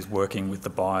answer is working with the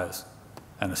buyers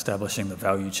and establishing the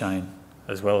value chain,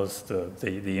 as well as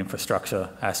the infrastructure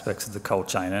aspects of the cold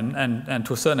chain. And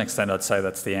to a certain extent, I'd say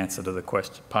that's the answer to the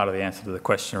question, part of the answer to the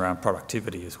question around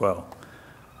productivity as well,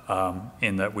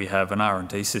 in that we have an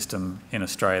R&D system in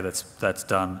Australia that's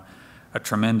done a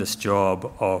tremendous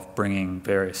job of bringing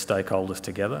various stakeholders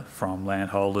together, from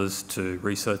landholders to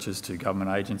researchers to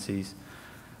government agencies,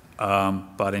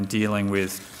 but in dealing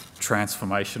with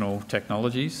transformational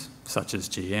technologies such as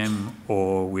GM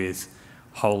or with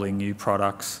wholly new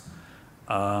products,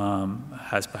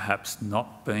 has perhaps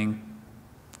not been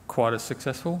quite as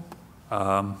successful,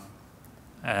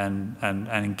 and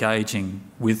engaging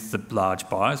with the large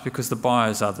buyers, because the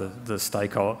buyers are the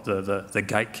stakeholder, the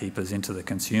gatekeepers into the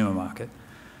consumer market,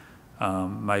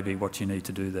 may be what you need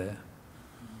to do there.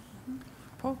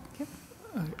 Paul? Yep.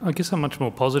 I guess I'm much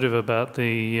more positive about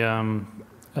the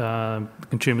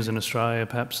consumers in Australia,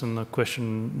 perhaps, than the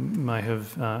question may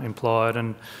have implied,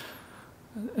 and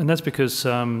that's because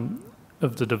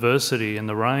of the diversity and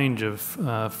the range of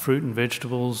fruit and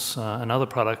vegetables and other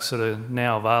products that are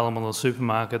now available in the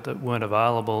supermarket that weren't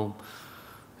available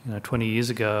 20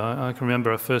 years ago. I can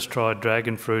remember I first tried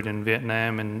dragon fruit in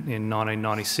Vietnam in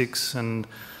 1996 and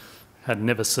had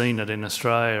never seen it in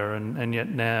Australia, and yet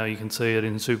now you can see it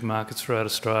in supermarkets throughout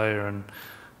Australia,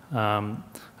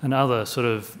 and other sort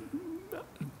of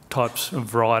types of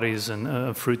varieties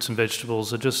and fruits and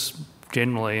vegetables are just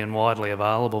generally and widely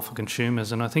available for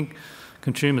consumers. And I think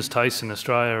consumers' tastes in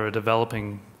Australia are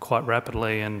developing quite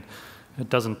rapidly, and it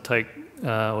doesn't take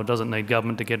or doesn't need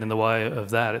government to get in the way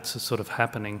of that. It's sort of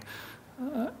happening.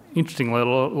 Interestingly, a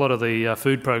lot of the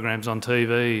food programs on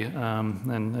TV,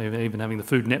 and even having the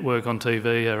Food Network on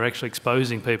TV, are actually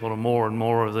exposing people to more and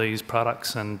more of these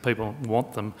products, and people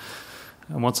want them.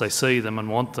 And once they see them and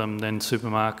want them, then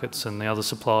supermarkets and the other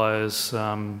suppliers,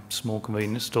 small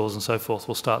convenience stores and so forth,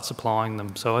 will start supplying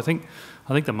them. So I think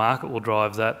the market will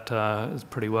drive that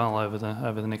pretty well over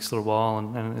the next little while,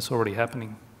 and it's already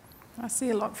happening. I see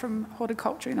a lot from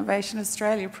Horticulture Innovation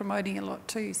Australia promoting a lot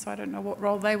too, so I don't know what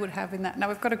role they would have in that. Now,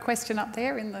 we've got a question up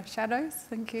there in the shadows.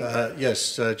 Thank you.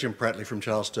 Yes, Jim Prattley from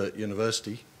Charles Sturt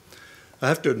University. I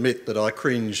have to admit that I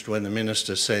cringed when the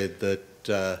Minister said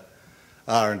that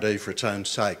R&D for its own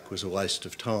sake was a waste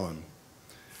of time.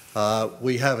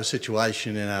 We have a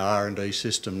situation in our R&D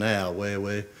system now where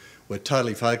we're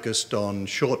totally focused on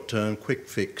short-term,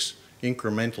 quick-fix,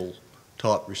 incremental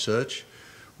type research.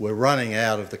 We're running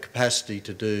out of the capacity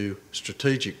to do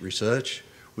strategic research.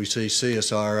 We see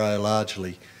CSIRO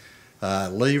largely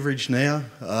leveraged now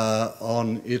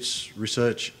on its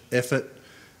research effort.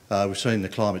 We've seen the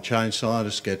climate change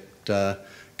scientists get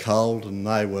culled, and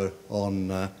they were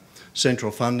on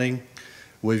central funding.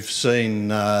 We've seen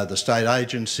the state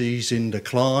agencies in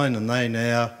decline, and they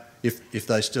now, if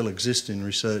they still exist in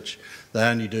research, they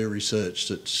only do research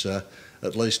that's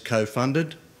at least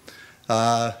co-funded.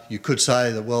 You could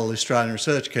say that, well, the Australian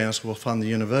Research Council will fund the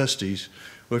universities.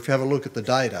 Well, if you have a look at the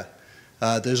data,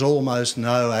 there's almost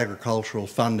no agricultural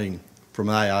funding from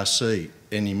ARC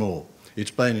anymore.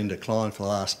 It's been in decline for the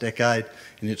last decade,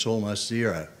 and it's almost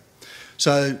zero.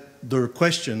 So the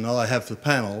question I have for the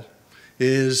panel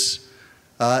is,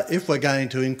 if we're going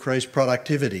to increase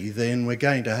productivity, then we're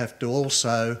going to have to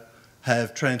also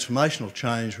have transformational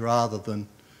change rather than,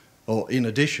 or in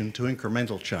addition to,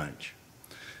 incremental change.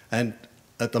 And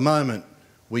at the moment,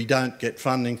 we don't get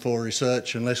funding for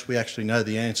research unless we actually know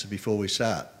the answer before we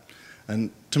start.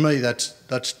 And to me, that's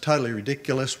totally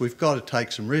ridiculous. We've got to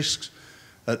take some risks.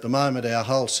 At the moment, our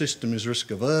whole system is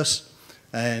risk averse,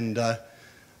 and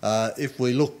if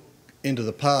we look into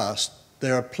the past,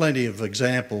 there are plenty of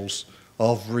examples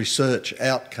of research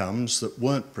outcomes that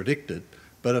weren't predicted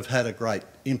but have had a great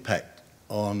impact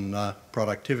on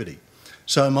productivity.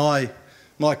 So my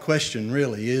question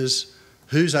really is,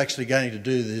 who's actually going to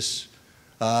do this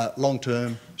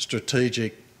long-term,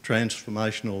 strategic,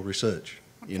 transformational research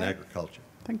in agriculture?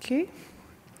 Thank you.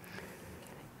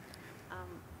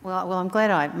 Well, I'm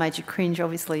glad I made you cringe.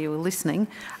 Obviously, you were listening.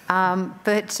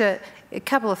 But a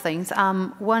couple of things.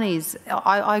 One is,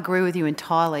 I agree with you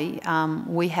entirely.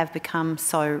 We have become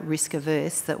so risk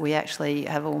averse that we actually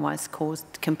have almost caused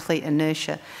complete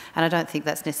inertia. And I don't think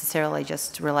that's necessarily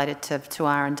just related to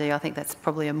R&D. I think that's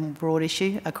probably a more broad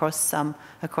issue across the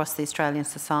Australian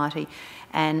society.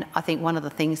 And I think one of the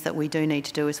things that we do need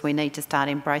to do is we need to start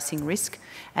embracing risk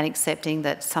and accepting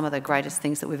that some of the greatest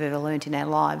things that we've ever learnt in our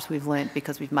lives, we've learnt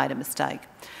because we've made a mistake.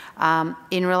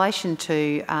 In relation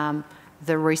to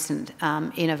the recent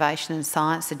innovation and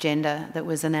science agenda that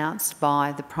was announced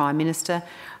by the Prime Minister,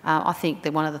 I think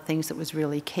that one of the things that was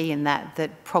really key in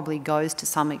that probably goes to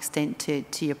some extent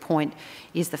to your point,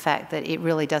 is the fact that it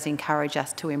really does encourage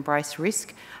us to embrace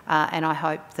risk. And I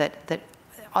hope that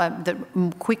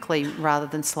quickly rather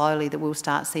than slowly that we'll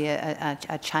start to see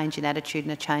a change in attitude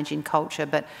and a change in culture,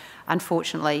 but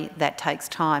unfortunately that takes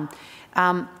time.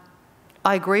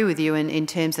 I agree with you in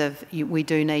terms of we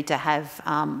do need to have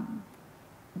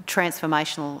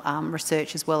transformational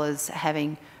research as well as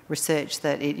having research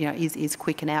that is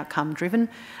quick and outcome driven,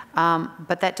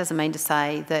 but that doesn't mean to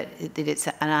say that it's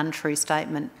an untrue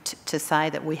statement to say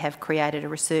that we have created a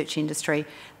research industry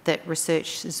that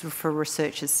research is for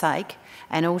research's sake,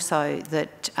 and also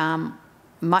that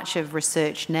much of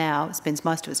research now spends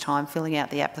most of its time filling out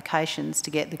the applications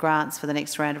to get the grants for the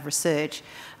next round of research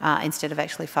instead of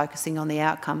actually focusing on the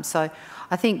outcome. So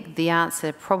I think the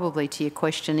answer probably to your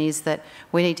question is that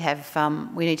we need to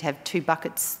have two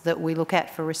buckets that we look at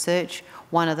for research.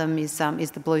 One of them is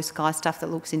the blue sky stuff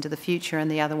that looks into the future, and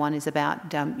the other one is about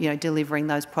delivering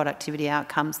those productivity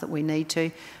outcomes that we need to,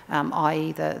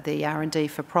 i.e. the R&D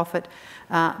for profit.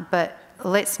 But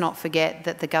let's not forget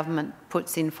that the government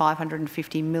puts in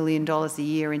 $550 million a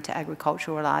year into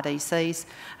agricultural RDCs.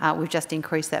 We've just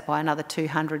increased that by another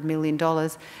 $200 million.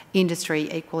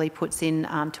 Industry equally puts in,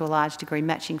 to a large degree,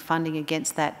 matching funding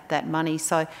against that money.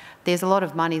 So there's a lot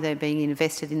of money there being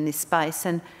invested in this space,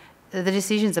 and the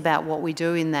decisions about what we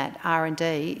do in that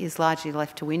R&D is largely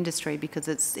left to industry because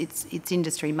it's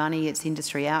industry money, it's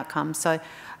industry outcomes. So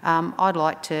I'd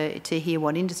like to hear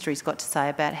what industry's got to say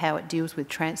about how it deals with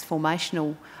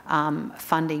transformational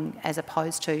funding as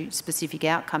opposed to specific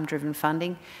outcome-driven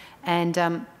funding.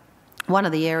 And one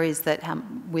of the areas that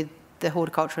with the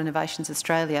Horticultural Innovations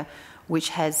Australia, which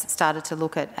has started to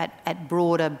look at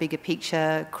broader, bigger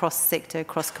picture, cross-sector,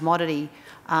 cross-commodity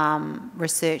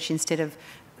research instead of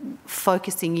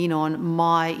focusing in on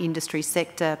my industry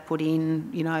sector, put in,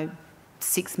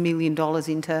 $6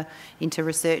 million into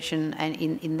research and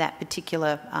in that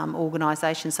particular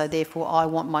organisation, so therefore I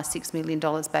want my $6 million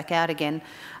back out again.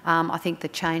 I think the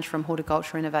change from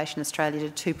Horticultural Innovation Australia to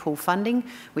two-pool funding,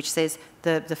 which says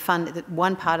that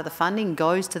one part of the funding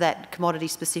goes to that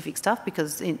commodity-specific stuff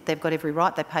because they've got every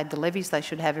right, they paid the levies, they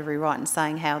should have every right in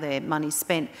saying how their money's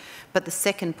spent. But the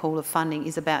second pool of funding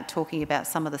is about talking about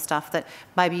some of the stuff that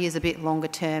maybe is a bit longer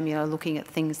term, looking at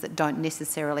things that don't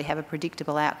necessarily have a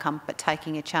predictable outcome, but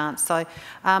taking a chance. So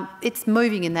it's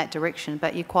moving in that direction,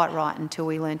 but you're quite right, until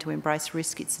we learn to embrace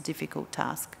risk, it's a difficult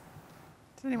task.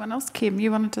 Does anyone else? Kim, you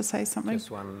wanted to say something?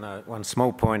 Just one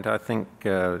small point. I think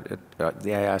the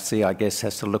ARC, I guess,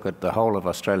 has to look at the whole of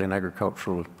Australian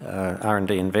agricultural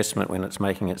R&D investment when it's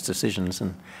making its decisions,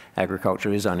 and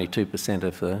agriculture is only 2%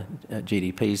 of the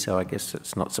GDP, so I guess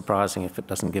it's not surprising if it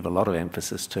doesn't give a lot of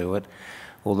emphasis to it.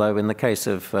 Although in the case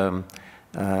of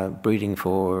breeding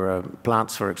for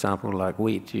plants, for example, like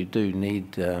wheat, you do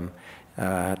need to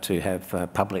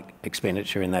have public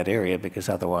expenditure in that area because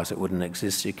otherwise it wouldn't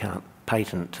exist. You can't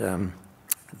patent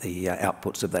the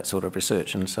outputs of that sort of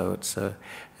research, and so it's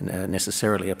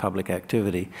necessarily a public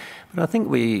activity. But I think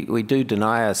we do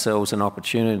deny ourselves an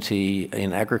opportunity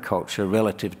in agriculture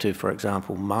relative to, for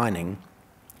example, mining,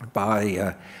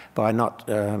 by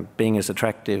not being as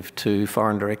attractive to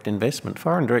foreign direct investment.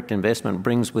 Foreign direct investment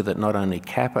brings with it not only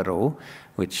capital,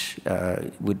 which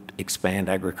would expand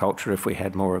agriculture if we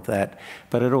had more of that,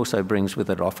 but it also brings with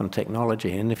it often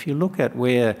technology. And if you look at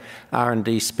where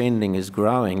R&D spending is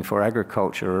growing for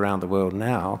agriculture around the world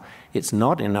now, it's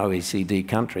not in OECD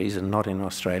countries and not in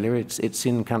Australia, it's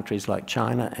in countries like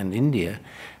China and India,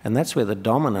 and that's where the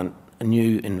dominant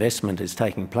new investment is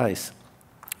taking place.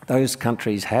 those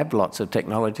countries have lots of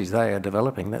technologies they are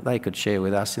developing that they could share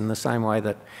with us in the same way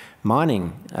that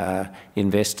mining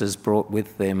investors brought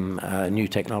with them new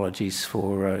technologies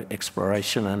for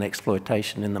exploration and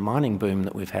exploitation in the mining boom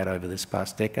that we've had over this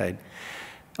past decade.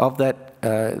 Of that,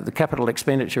 the capital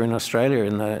expenditure in Australia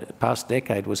in the past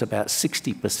decade was about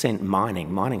 60%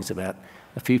 mining. Mining's about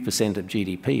a few percent of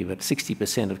GDP, but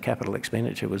 60% of capital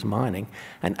expenditure was mining,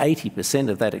 and 80%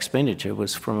 of that expenditure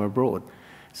was from abroad.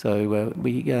 So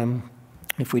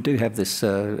if we do have this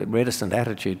reticent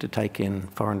attitude to take in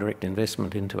foreign direct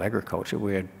investment into agriculture,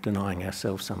 we're denying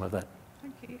ourselves some of that.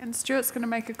 Thank you. And Stewart's going to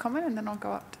make a comment, and then I'll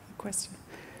go up to the question.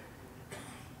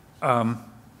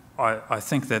 I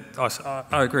think that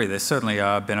I agree. There certainly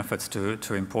are benefits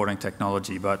to importing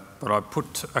technology, but I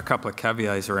put a couple of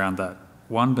caveats around that.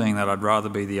 One being that I'd rather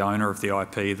be the owner of the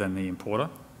IP than the importer,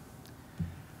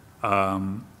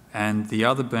 and the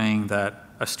other being that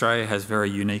Australia has very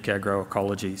unique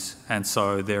agroecologies, and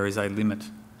so there is a limit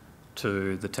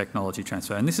to the technology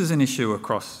transfer. And this is an issue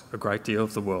across a great deal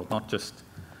of the world, not just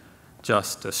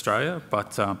Australia,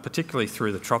 but particularly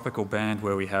through the tropical band,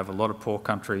 where we have a lot of poor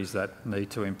countries that need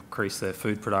to increase their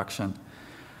food production,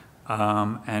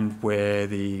 and where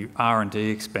the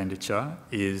R&D expenditure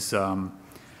is,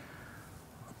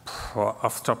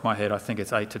 off the top of my head, I think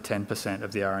it's 8 to 10%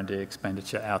 of the R&D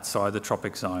expenditure outside the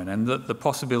tropic zone. And the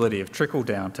possibility of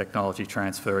trickle-down technology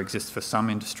transfer exists for some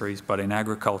industries, but in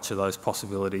agriculture those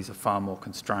possibilities are far more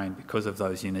constrained because of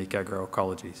those unique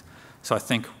agroecologies. So I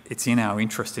think it's in our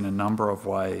interest in a number of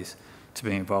ways to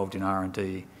be involved in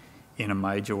R&D in a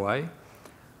major way.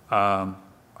 I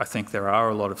think there are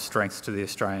a lot of strengths to the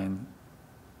Australian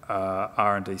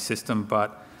R&D system,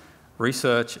 but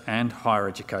research and higher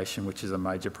education, which is a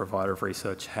major provider of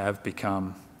research, have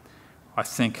become, I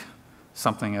think,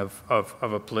 something of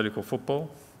a political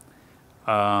football.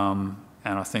 And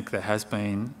I think there has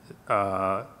been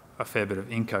a fair bit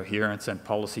of incoherence and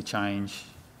policy change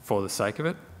for the sake of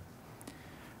it.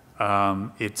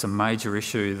 It's a major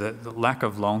issue that the lack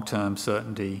of long-term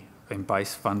certainty in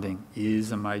base funding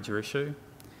is a major issue.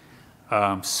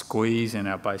 Squeeze in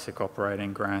our basic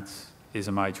operating grants is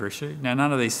a major issue. Now,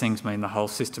 none of these things mean the whole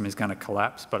system is going to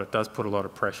collapse, but it does put a lot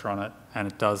of pressure on it, and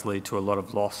it does lead to a lot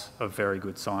of loss of very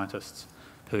good scientists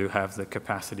who have the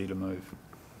capacity to move.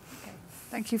 Okay.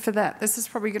 Thank you for that. This is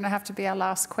probably going to have to be our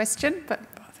last question, but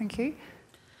thank you.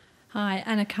 Hi,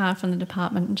 Anna Carr from the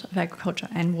Department of Agriculture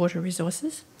and Water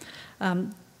Resources. I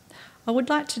would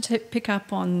like to pick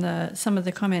up on some of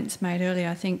the comments made earlier.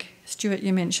 I think, Stewart,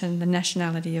 you mentioned the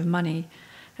nationality of money,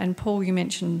 and Paul, you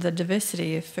mentioned the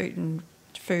diversity of food and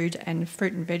fruit and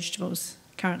vegetables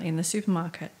currently in the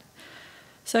supermarket.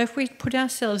 So if we put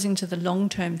ourselves into the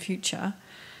long-term future,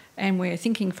 and we're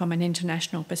thinking from an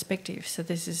international perspective, so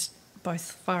this is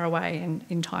both far away and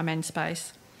in time and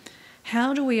space,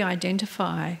 how do we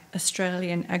identify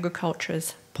Australian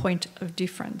agriculture's point of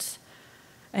difference?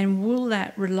 And will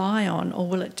that rely on, or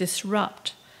will it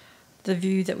disrupt, the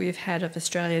view that we've had of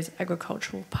Australia's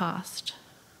agricultural past?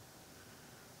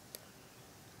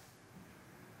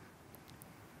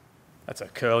 That's a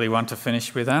curly one to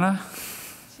finish with, Anna.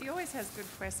 She always has good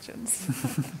questions.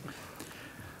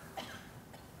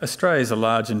 Australia is a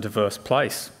large and diverse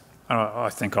place. I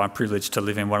think I'm privileged to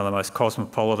live in one of the most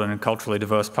cosmopolitan and culturally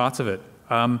diverse parts of it.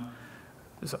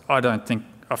 I don't think,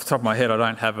 off the top of my head, I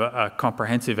don't have a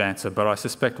comprehensive answer, but I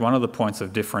suspect one of the points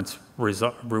of difference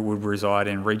would reside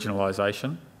in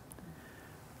regionalisation.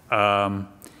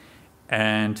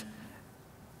 And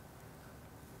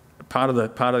part of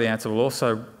the answer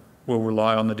will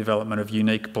rely on the development of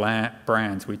unique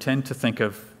brands. We tend to think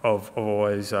of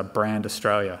always brand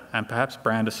Australia, and perhaps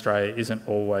brand Australia isn't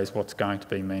always what's going to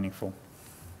be meaningful.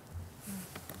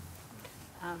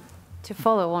 To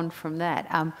follow on from that,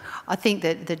 I think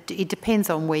that it depends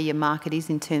on where your market is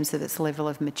in terms of its level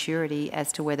of maturity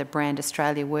as to whether brand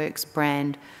Australia works,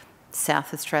 brand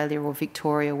South Australia or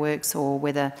Victoria works, or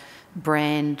whether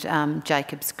brand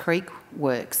Jacobs Creek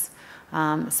works.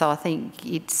 So I think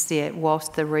it's,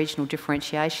 whilst the regional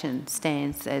differentiation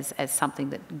stands as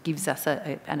something that gives us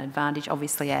an advantage,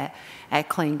 obviously our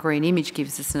clean green image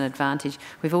gives us an advantage,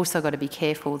 we've also got to be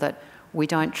careful that we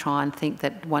don't try and think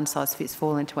that one size fits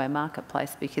all into our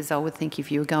marketplace, because I would think if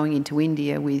you were going into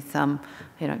India with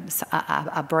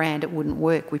a brand, it wouldn't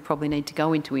work. We probably need to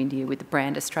go into India with the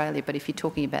brand Australia. But if you're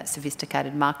talking about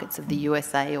sophisticated markets of the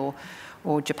USA or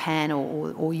Japan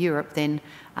or Europe, then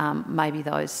maybe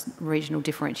those regional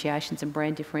differentiations and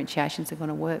brand differentiations are going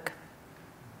to work.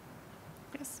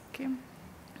 Yes, Kim.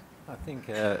 I think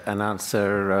an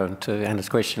answer to Anna's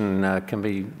question can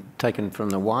be taken from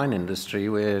the wine industry,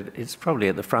 where it's probably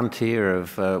at the frontier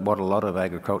of what a lot of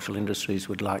agricultural industries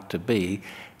would like to be.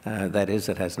 That is,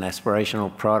 it has an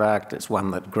aspirational product, it's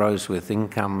one that grows with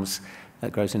incomes,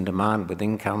 that grows in demand with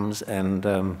incomes,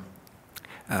 and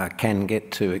can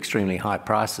get to extremely high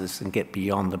prices and get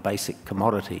beyond the basic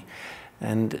commodity.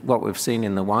 And what we've seen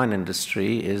in the wine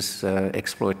industry is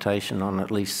exploitation on at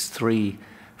least 3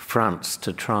 fronts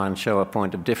to try and show a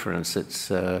point of difference.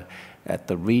 It's at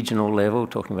the regional level,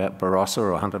 talking about Barossa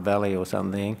or Hunter Valley or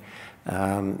something.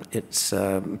 It's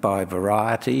by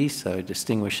variety, so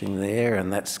distinguishing there,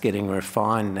 and that's getting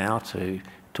refined now to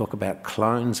talk about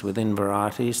clones within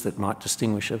varieties that might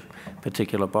distinguish a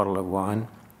particular bottle of wine.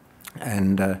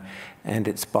 And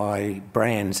it's by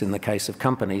brands in the case of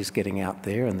companies getting out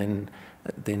there and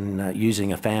then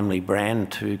using a family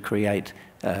brand to create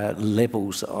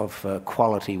levels of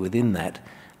quality within that.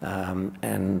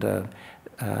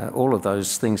 All of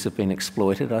those things have been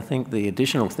exploited. I think the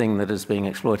additional thing that is being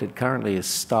exploited currently is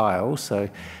style. So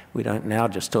we don't now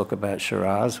just talk about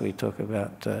Shiraz, we talk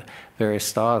about various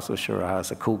styles of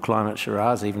Shiraz. A cool climate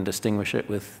Shiraz, even distinguish it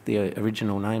with the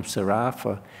original name Syrah,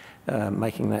 for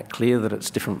making that clear that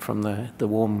it's different from the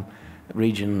warm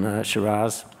region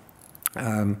Shiraz.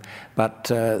 But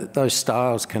those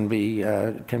styles can be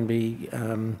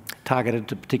targeted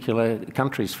to particular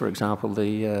countries. For example,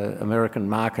 the American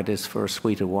market is for a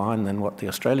sweeter wine than what the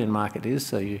Australian market is,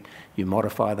 so you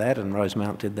modify that, and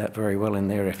Rosemount did that very well in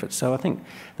their efforts. So I think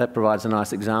that provides a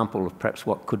nice example of perhaps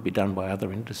what could be done by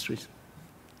other industries.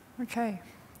 Okay.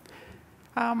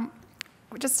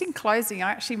 Just in closing,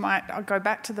 I'll go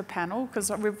back to the panel because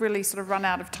we've really sort of run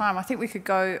out of time. I think we could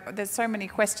go, there's so many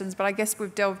questions, but I guess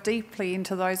we've delved deeply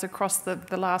into those across the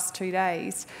last 2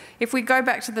 days. If we go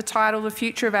back to the title, The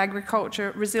Future of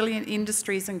Agriculture, Resilient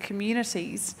Industries and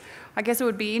Communities, I guess it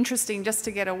would be interesting just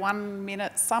to get a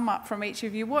 1-minute sum up from each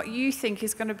of you, what you think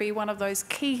is going to be one of those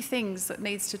key things that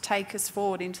needs to take us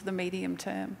forward into the medium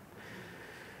term.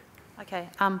 Okay.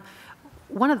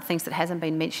 One of the things that hasn't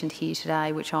been mentioned here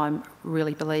today, which I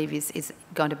really believe is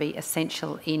going to be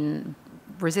essential in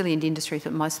resilient industries,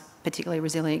 but most particularly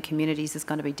resilient communities, is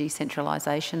going to be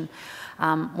decentralisation.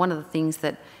 One of the things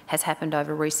that has happened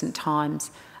over recent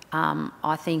times,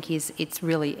 I think, is it's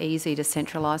really easy to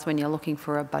centralise when you're looking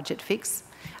for a budget fix.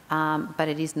 But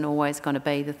it isn't always going to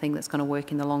be the thing that's going to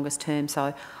work in the longest term.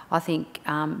 So I think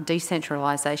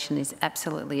decentralisation is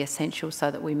absolutely essential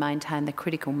so that we maintain the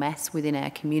critical mass within our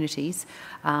communities,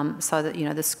 so that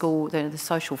the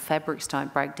social fabrics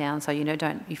don't break down. So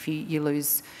if you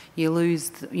lose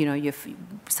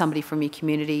somebody from your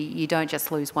community, you don't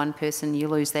just lose one person, you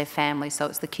lose their family. So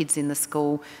it's the kids in the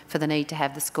school for the need to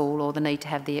have the school, or the need to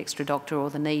have the extra doctor, or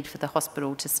the need for the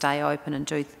hospital to stay open and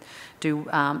do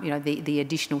the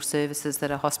additional services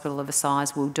that a hospital of a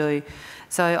size will do.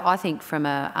 So I think from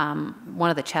one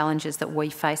of the challenges that we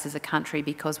face as a country,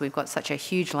 because we've got such a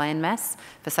huge landmass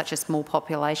for such a small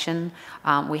population,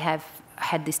 we have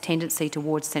had this tendency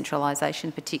towards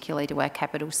centralisation, particularly to our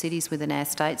capital cities within our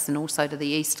states and also to the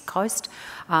east coast,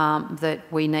 that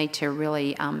we need to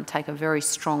really take a very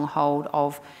strong hold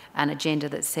of an agenda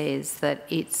that says that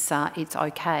it's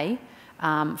okay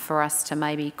for us to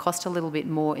maybe cost a little bit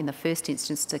more in the first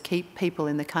instance to keep people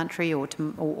in the country, or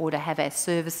to have our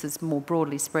services more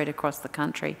broadly spread across the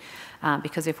country.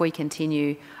 Because if we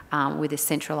continue with this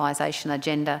centralisation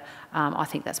agenda, I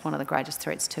think that's one of the greatest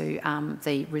threats to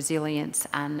the resilience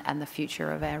and the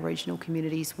future of our regional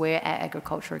communities where our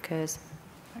agriculture occurs.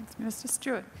 Thanks, Minister.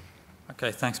 Stewart.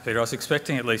 Okay, thanks, Peter. I was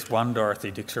expecting at least one Dorothy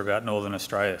Dixer about Northern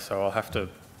Australia, so I'll have to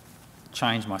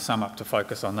change my sum up to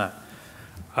focus on that.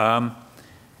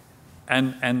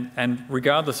 And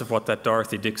regardless of what that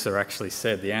Dorothy Dixer actually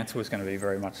said, the answer was going to be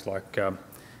very much like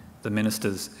the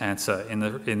Minister's answer,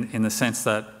 in the sense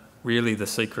that really the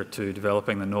secret to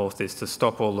developing the North is to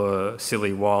stop all the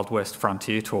silly Wild West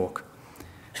frontier talk,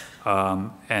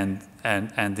 and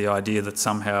the idea that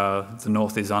somehow the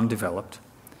North is undeveloped,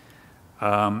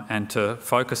 and to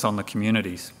focus on the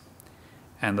communities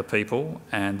and the people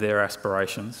and their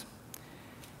aspirations,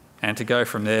 and to go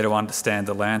from there to understand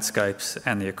the landscapes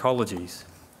and the ecologies.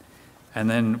 And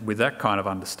then with that kind of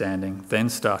understanding, then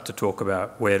start to talk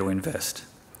about where to invest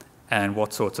and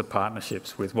what sorts of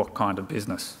partnerships with what kind of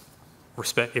business,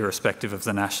 irrespective of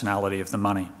the nationality of the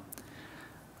money.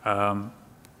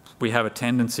 We have a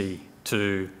tendency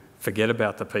to forget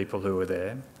about the people who are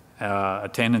there, a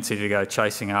tendency to go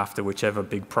chasing after whichever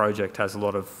big project has a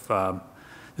lot of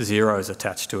zeros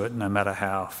attached to it, no matter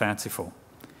how fanciful.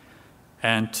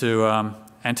 And to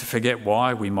forget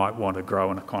why we might want to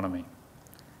grow an economy.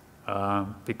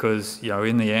 because,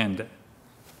 in the end,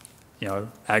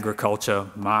 agriculture,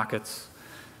 markets,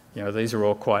 these are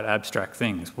all quite abstract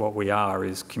things. What we are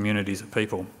is communities of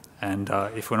people, and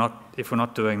if we're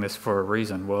not doing this for a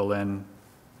reason, well then,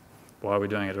 why are we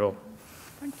doing it at all?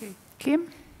 Thank you.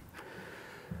 Kim?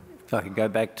 If I could go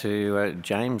back to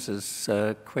James's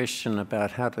question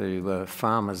about how do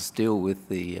farmers deal with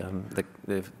the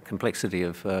complexity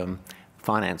of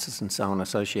finances and so on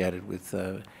associated with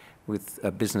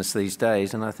a business these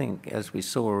days, and I think as we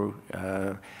saw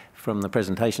from the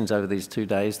presentations over these 2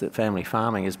 days that family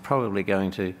farming is probably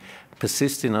going to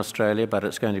persist in Australia, but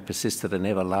it's going to persist at an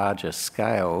ever larger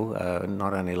scale,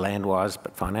 not only land-wise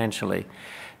but financially.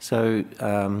 So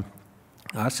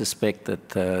I suspect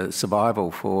that survival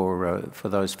for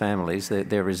those families,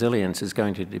 their resilience is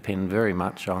going to depend very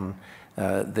much on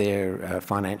their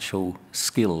financial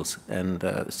skills, and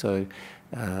so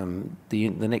the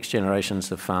next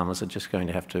generations of farmers are just going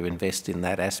to have to invest in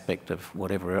that aspect of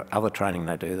whatever other training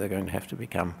they do. They're going to have to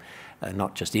become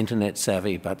not just internet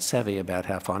savvy, but savvy about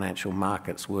how financial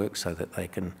markets work so that they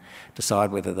can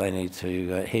decide whether they need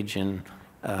to hedge in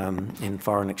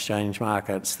foreign exchange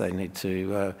markets, they need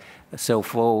to sell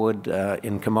forward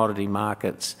in commodity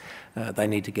markets, they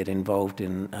need to get involved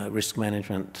in risk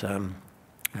management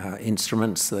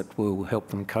instruments that will help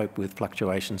them cope with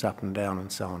fluctuations up and down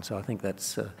and so on. So I think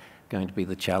that's going to be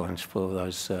the challenge for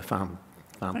those farm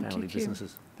family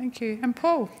businesses. Thank you. And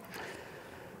Paul?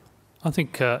 I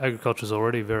think agriculture is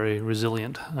already very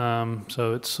resilient.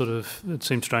 So it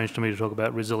seems strange to me to talk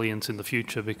about resilience in the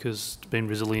future because it's been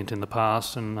resilient in the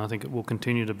past, and I think it will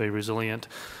continue to be resilient.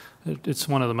 It's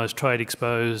one of the most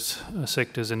trade-exposed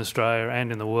sectors in Australia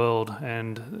and in the world,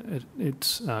 and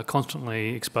it's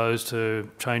constantly exposed to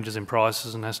changes in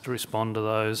prices and has to respond to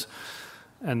those.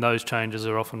 And those changes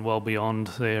are often well beyond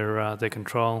their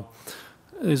control.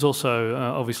 There's also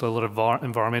obviously a lot of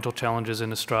environmental challenges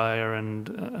in Australia, and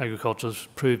agriculture has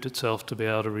proved itself to be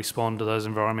able to respond to those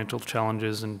environmental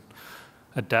challenges and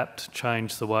adapt,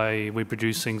 change the way we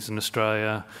produce things in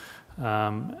Australia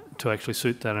to actually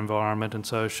suit that environment, and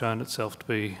so has shown itself to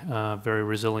be very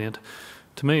resilient.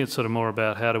 To me, it's sort of more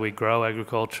about how do we grow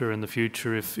agriculture in the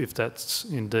future if that's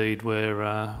indeed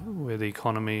where the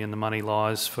economy and the money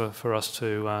lies for us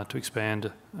to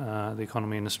expand the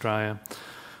economy in Australia.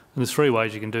 And there's three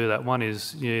ways you can do that. One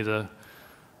is you either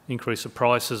increase the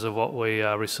prices of what we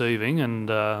are receiving, and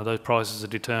those prices are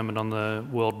determined on the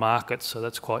world markets, so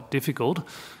that's quite difficult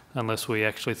unless we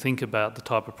actually think about the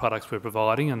type of products we're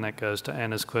providing, and that goes to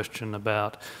Anna's question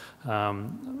about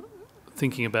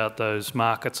thinking about those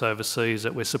markets overseas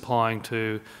that we're supplying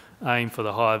to, aim for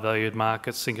the higher valued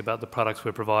markets, think about the products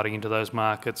we're providing into those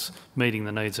markets, meeting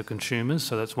the needs of consumers,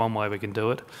 so that's one way we can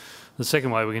do it. The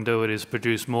second way we can do it is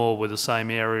produce more with the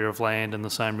same area of land and the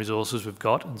same resources we've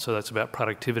got, and so that's about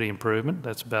productivity improvement,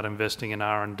 that's about investing in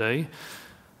R&D.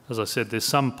 As I said, there's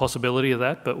some possibility of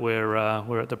that, but we're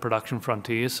at the production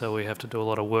frontier, so we have to do a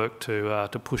lot of work to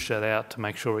push that out to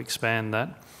make sure we expand that.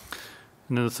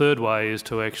 And then the third way is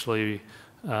to actually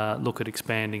look at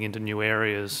expanding into new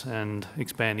areas, and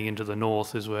expanding into the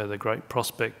north is where the great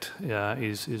prospect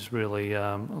is really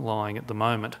lying at the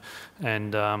moment.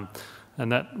 And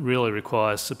that really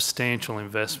requires substantial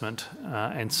investment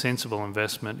and sensible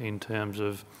investment in terms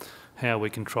of how we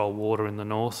control water in the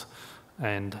north,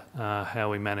 and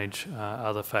how we manage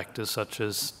other factors such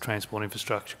as transport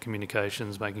infrastructure,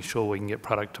 communications, making sure we can get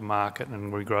product to market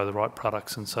and we grow the right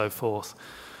products and so forth.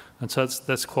 And so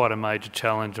that's quite a major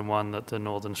challenge, and one that the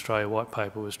Northern Australia White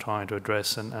Paper was trying to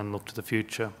address and look to the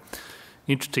future.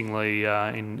 Interestingly,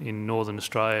 in Northern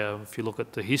Australia, if you look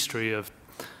at the history of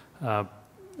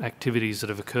activities that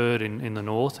have occurred in the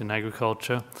north in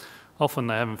agriculture, often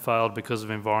they haven't failed because of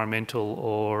environmental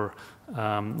or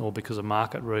because of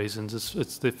market reasons.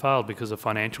 They've failed because of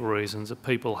financial reasons, that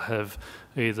people have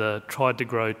either tried to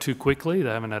grow too quickly, they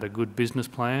haven't had a good business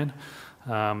plan,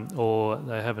 or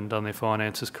they haven't done their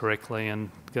finances correctly. And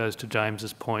it goes to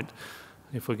James's point,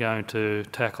 if we're going to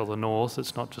tackle the north,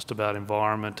 it's not just about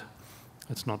environment,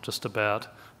 it's not just about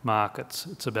markets,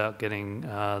 it's about getting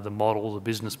the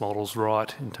business models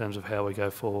right in terms of how we go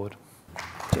forward.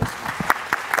 Yes.